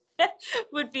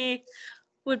would be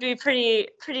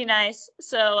pretty nice.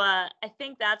 So I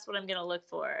think that's what I'm gonna look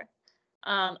for.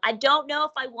 I don't know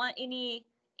if I want any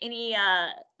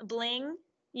bling,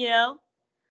 you know,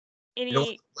 any.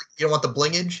 You don't want the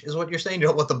blingage, is what you're saying? You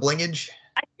don't want the blingage?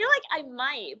 I feel like I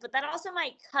might, but that also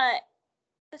might cut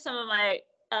some of my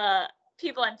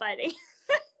people I'm fighting.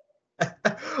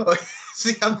 Okay.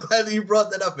 See, I'm glad that you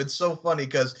brought that up. It's so funny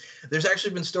because there's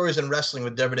actually been stories in wrestling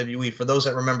with WWE. For those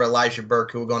that remember Elijah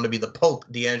Burke, who were going to be the Pope,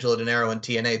 D'Angelo Dinero, and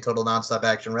TNA, Total Nonstop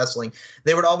Action Wrestling,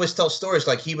 they would always tell stories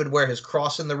like he would wear his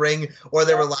cross in the ring, or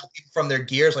there were a lot of people from their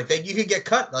gears. Like, you could get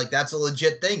cut. Like, that's a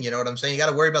legit thing. You know what I'm saying? You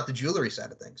got to worry about the jewelry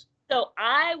side of things. So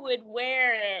I would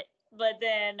wear it, but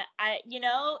then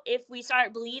if we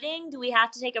start bleeding, do we have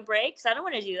to take a break? Because I don't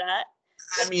want to do that.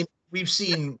 I mean, we've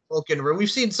seen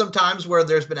some times where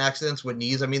there's been accidents with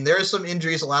knees. I mean, there are some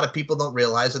injuries a lot of people don't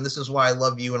realize, and this is why I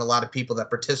love you and a lot of people that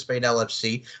participate in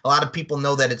LFC. A lot of people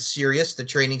know that it's serious, the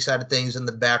training side of things in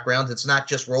the background. It's not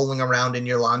just rolling around in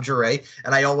your lingerie.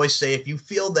 And I always say, if you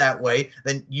feel that way,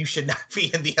 then you should not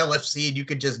be in the LFC, and you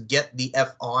could just get the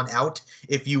F on out,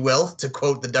 if you will, to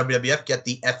quote the WWF, get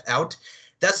the F out.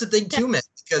 That's the thing too, man,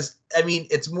 because, I mean,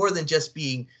 it's more than just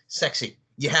being sexy.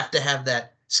 You have to have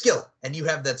that skill, and you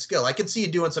have that skill. I can see you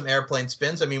doing some airplane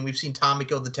spins. I mean, we've seen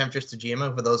Tomiko the Temptress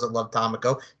Tajima, for those that love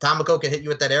Tomiko. Tomiko can hit you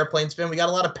with that airplane spin. We got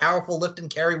a lot of powerful lift and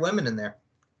carry women in there.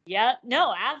 Yeah,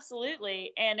 no,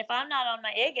 absolutely. And if I'm not on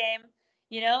my A game,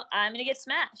 I'm going to get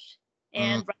smashed.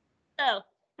 And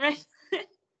right.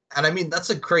 And I mean, that's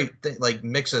a great thing, like,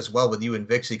 mix as well with you and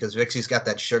Vixie, because Vixie's got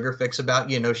that sugar fix about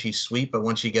you. She's sweet, but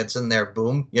when she gets in there,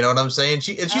 boom. You know what I'm saying?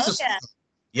 She's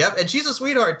Yep, and she's a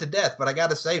sweetheart to death, but I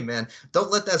gotta say, man,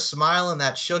 don't let that smile and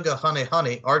that sugar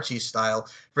honey Archie style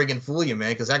friggin' fool you,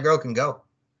 man, because that girl can go.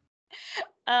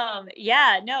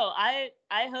 Yeah, no, I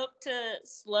hope to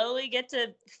slowly get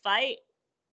to fight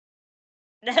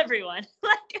everyone.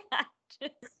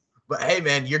 But hey,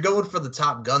 man, you're going for the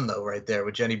Top Gun though, right there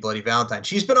with Jenny Bloody Valentine.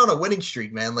 She's been on a winning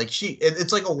streak, man. Like,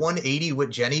 it's like a 180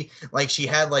 with Jenny. Like, she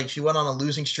went on a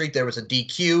losing streak. There was a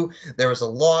DQ, there was a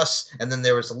loss, and then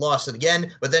there was a loss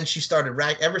again. But then she started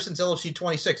ever since LFC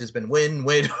 26. It's been win.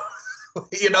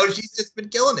 She's just been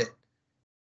killing it.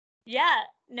 Yeah,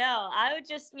 no, I would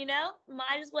just,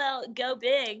 might as well go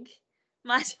big.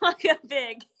 Might as well go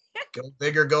big. Go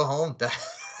big or go home.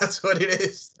 That's what it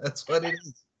is. That's what it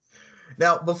is.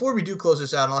 Now, before we do close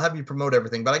this out, and I'll have you promote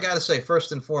everything, but I got to say,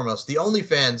 first and foremost, the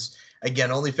OnlyFans, again,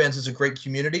 OnlyFans is a great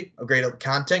community, a great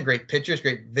content, great pictures,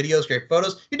 great videos, great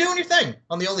photos. You're doing your thing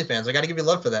on the OnlyFans. I got to give you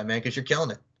love for that, man, because you're killing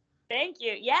it. Thank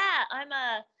you. Yeah,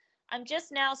 I'm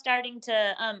just now starting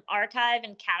to archive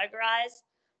and categorize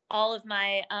all of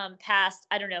my past,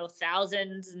 I don't know,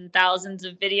 thousands and thousands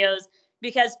of videos,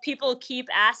 because people keep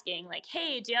asking, like,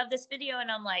 hey, do you have this video? And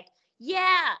I'm like,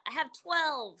 yeah, I have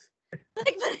 12.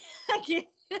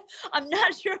 I'm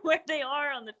not sure where they are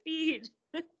on the feed.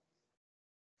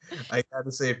 I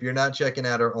gotta say, if you're not checking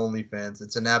out our OnlyFans,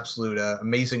 it's an absolute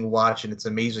amazing watch, and it's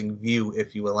amazing view,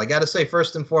 if you will. I gotta say,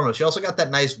 first and foremost, you also got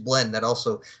that nice blend that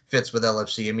also fits with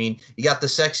LFC. I mean, you got the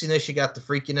sexiness, you got the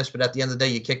freakiness, but at the end of the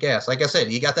day, you kick ass. Like I said,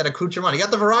 you got that accoutrement, you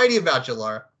got the variety about you,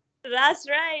 Laura. That's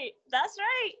right.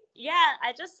 Yeah,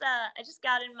 I just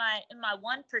got in my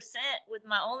 1% with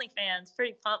my OnlyFans.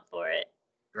 Pretty pumped for it.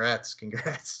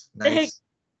 Congrats. Nice.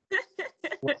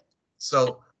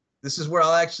 So this is where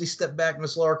I'll actually step back,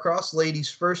 Miss Laura Cross.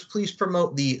 Ladies first, please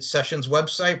promote the Sessions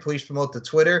website. Please promote the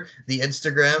Twitter, the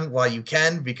Instagram while you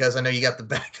can, because I know you got the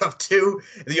backup too.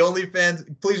 The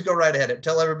OnlyFans, please go right ahead.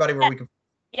 Tell everybody where we can.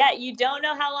 Yeah, you don't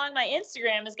know how long my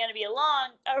Instagram is going to be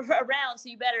around, so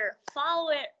you better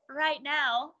follow it right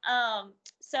now.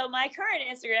 So my current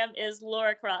Instagram is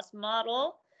Laura Cross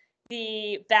Model.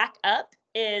 The backup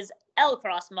is L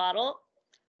Cross Model.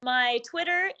 My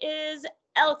Twitter is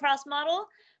L Cross Model.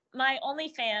 My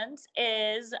OnlyFans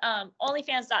is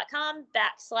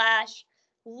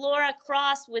onlyfans.com/Laura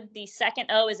Cross, with the second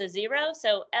O is a 0.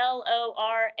 So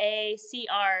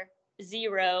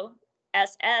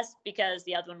LORACR0SS, because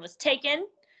the other one was taken.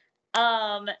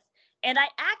 And I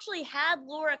actually had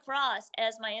Laura Cross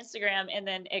as my Instagram, and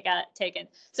then it got taken.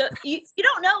 So you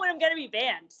don't know when I'm going to be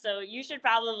banned. So you should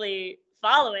probably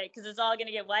follow it, because it's all going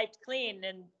to get wiped clean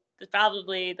in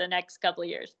probably the next couple of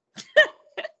years.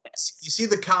 You see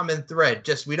the common thread.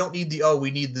 Just we don't need the O, we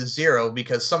need the 0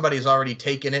 because somebody's already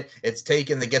taken it. It's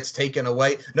taken, it gets taken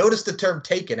away. Notice the term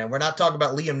taken, and we're not talking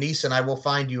about Liam Neeson, I will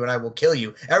find you and I will kill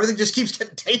you. Everything just keeps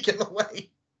getting taken away.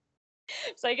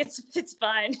 It's like it's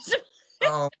fine.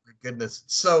 Oh my goodness.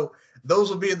 So those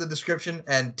will be in the description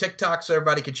and TikTok so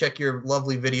everybody can check your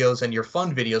lovely videos and your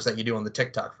fun videos that you do on the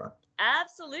TikTok front.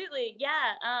 Absolutely.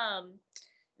 Yeah.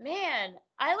 Man,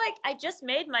 I just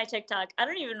made my TikTok. I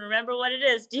don't even remember what it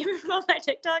is. Do you remember what my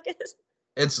TikTok is?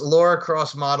 It's Laura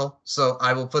Cross Model. So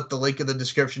I will put the link in the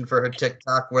description for her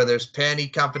TikTok where there's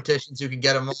panty competitions. You can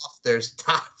get them off. There's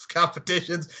top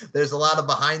competitions. There's a lot of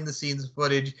behind the scenes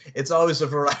footage. It's always a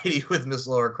variety with Miss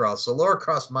Laura Cross. So Laura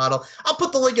Cross Model. I'll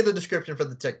put the link in the description for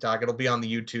the TikTok. It'll be on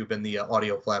the YouTube and the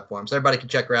audio platforms. Everybody can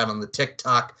check her out on the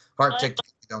TikTok. Heart TikTok.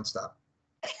 Don't stop.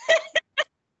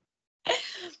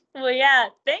 Well, yeah.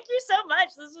 Thank you so much.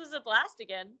 This was a blast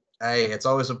again. Hey, it's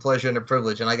always a pleasure and a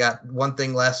privilege. And I got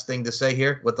last thing to say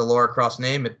here with the Laura Cross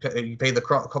name. You pay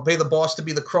the boss to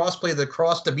be the cross, play the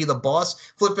cross to be the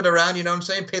boss. Flip it around, you know what I'm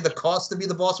saying? Pay the cost to be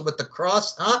the boss with the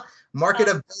cross, huh?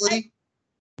 Marketability.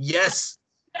 Yes.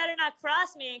 You better not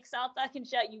cross me because I'll fucking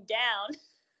shut you down.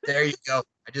 There you go.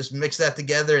 I just mixed that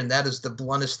together, and that is the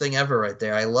bluntest thing ever right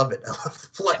there. I love it. I love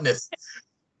the bluntness.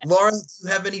 Laura, do you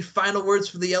have any final words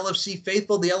for the LFC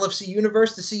faithful, the LFC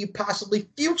universe, to see you possibly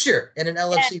future in an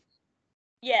LFC?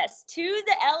 Yes, to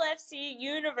the LFC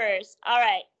universe. All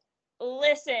right,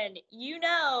 listen, you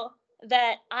know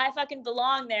that I fucking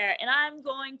belong there, and I'm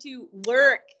going to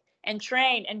work and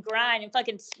train and grind and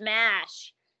fucking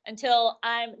smash until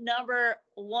I'm number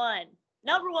one.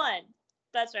 Number one.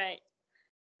 That's right.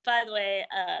 By the way,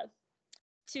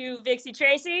 to Vixie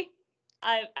Tracy,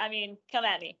 I mean, come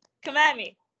at me. Come at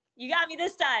me. You got me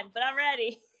this time, but I'm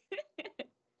ready.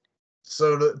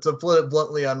 So to put it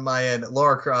bluntly on my end,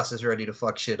 Laura Cross is ready to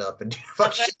fuck shit up and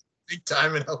fuck shit big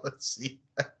time in LFC.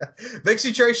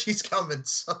 Vixie Tracy's coming,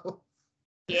 so.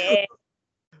 Yeah.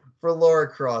 For Laura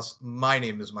Cross, my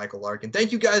name is Michael Larkin.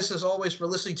 Thank you guys, as always, for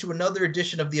listening to another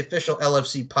edition of the official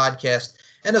LFC podcast.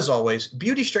 And as always,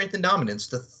 beauty, strength, and dominance,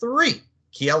 the 3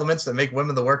 key elements that make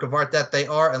women the work of art that they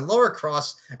are. And Laura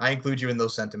Cross, I include you in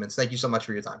those sentiments. Thank you so much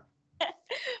for your time.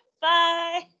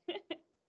 Bye.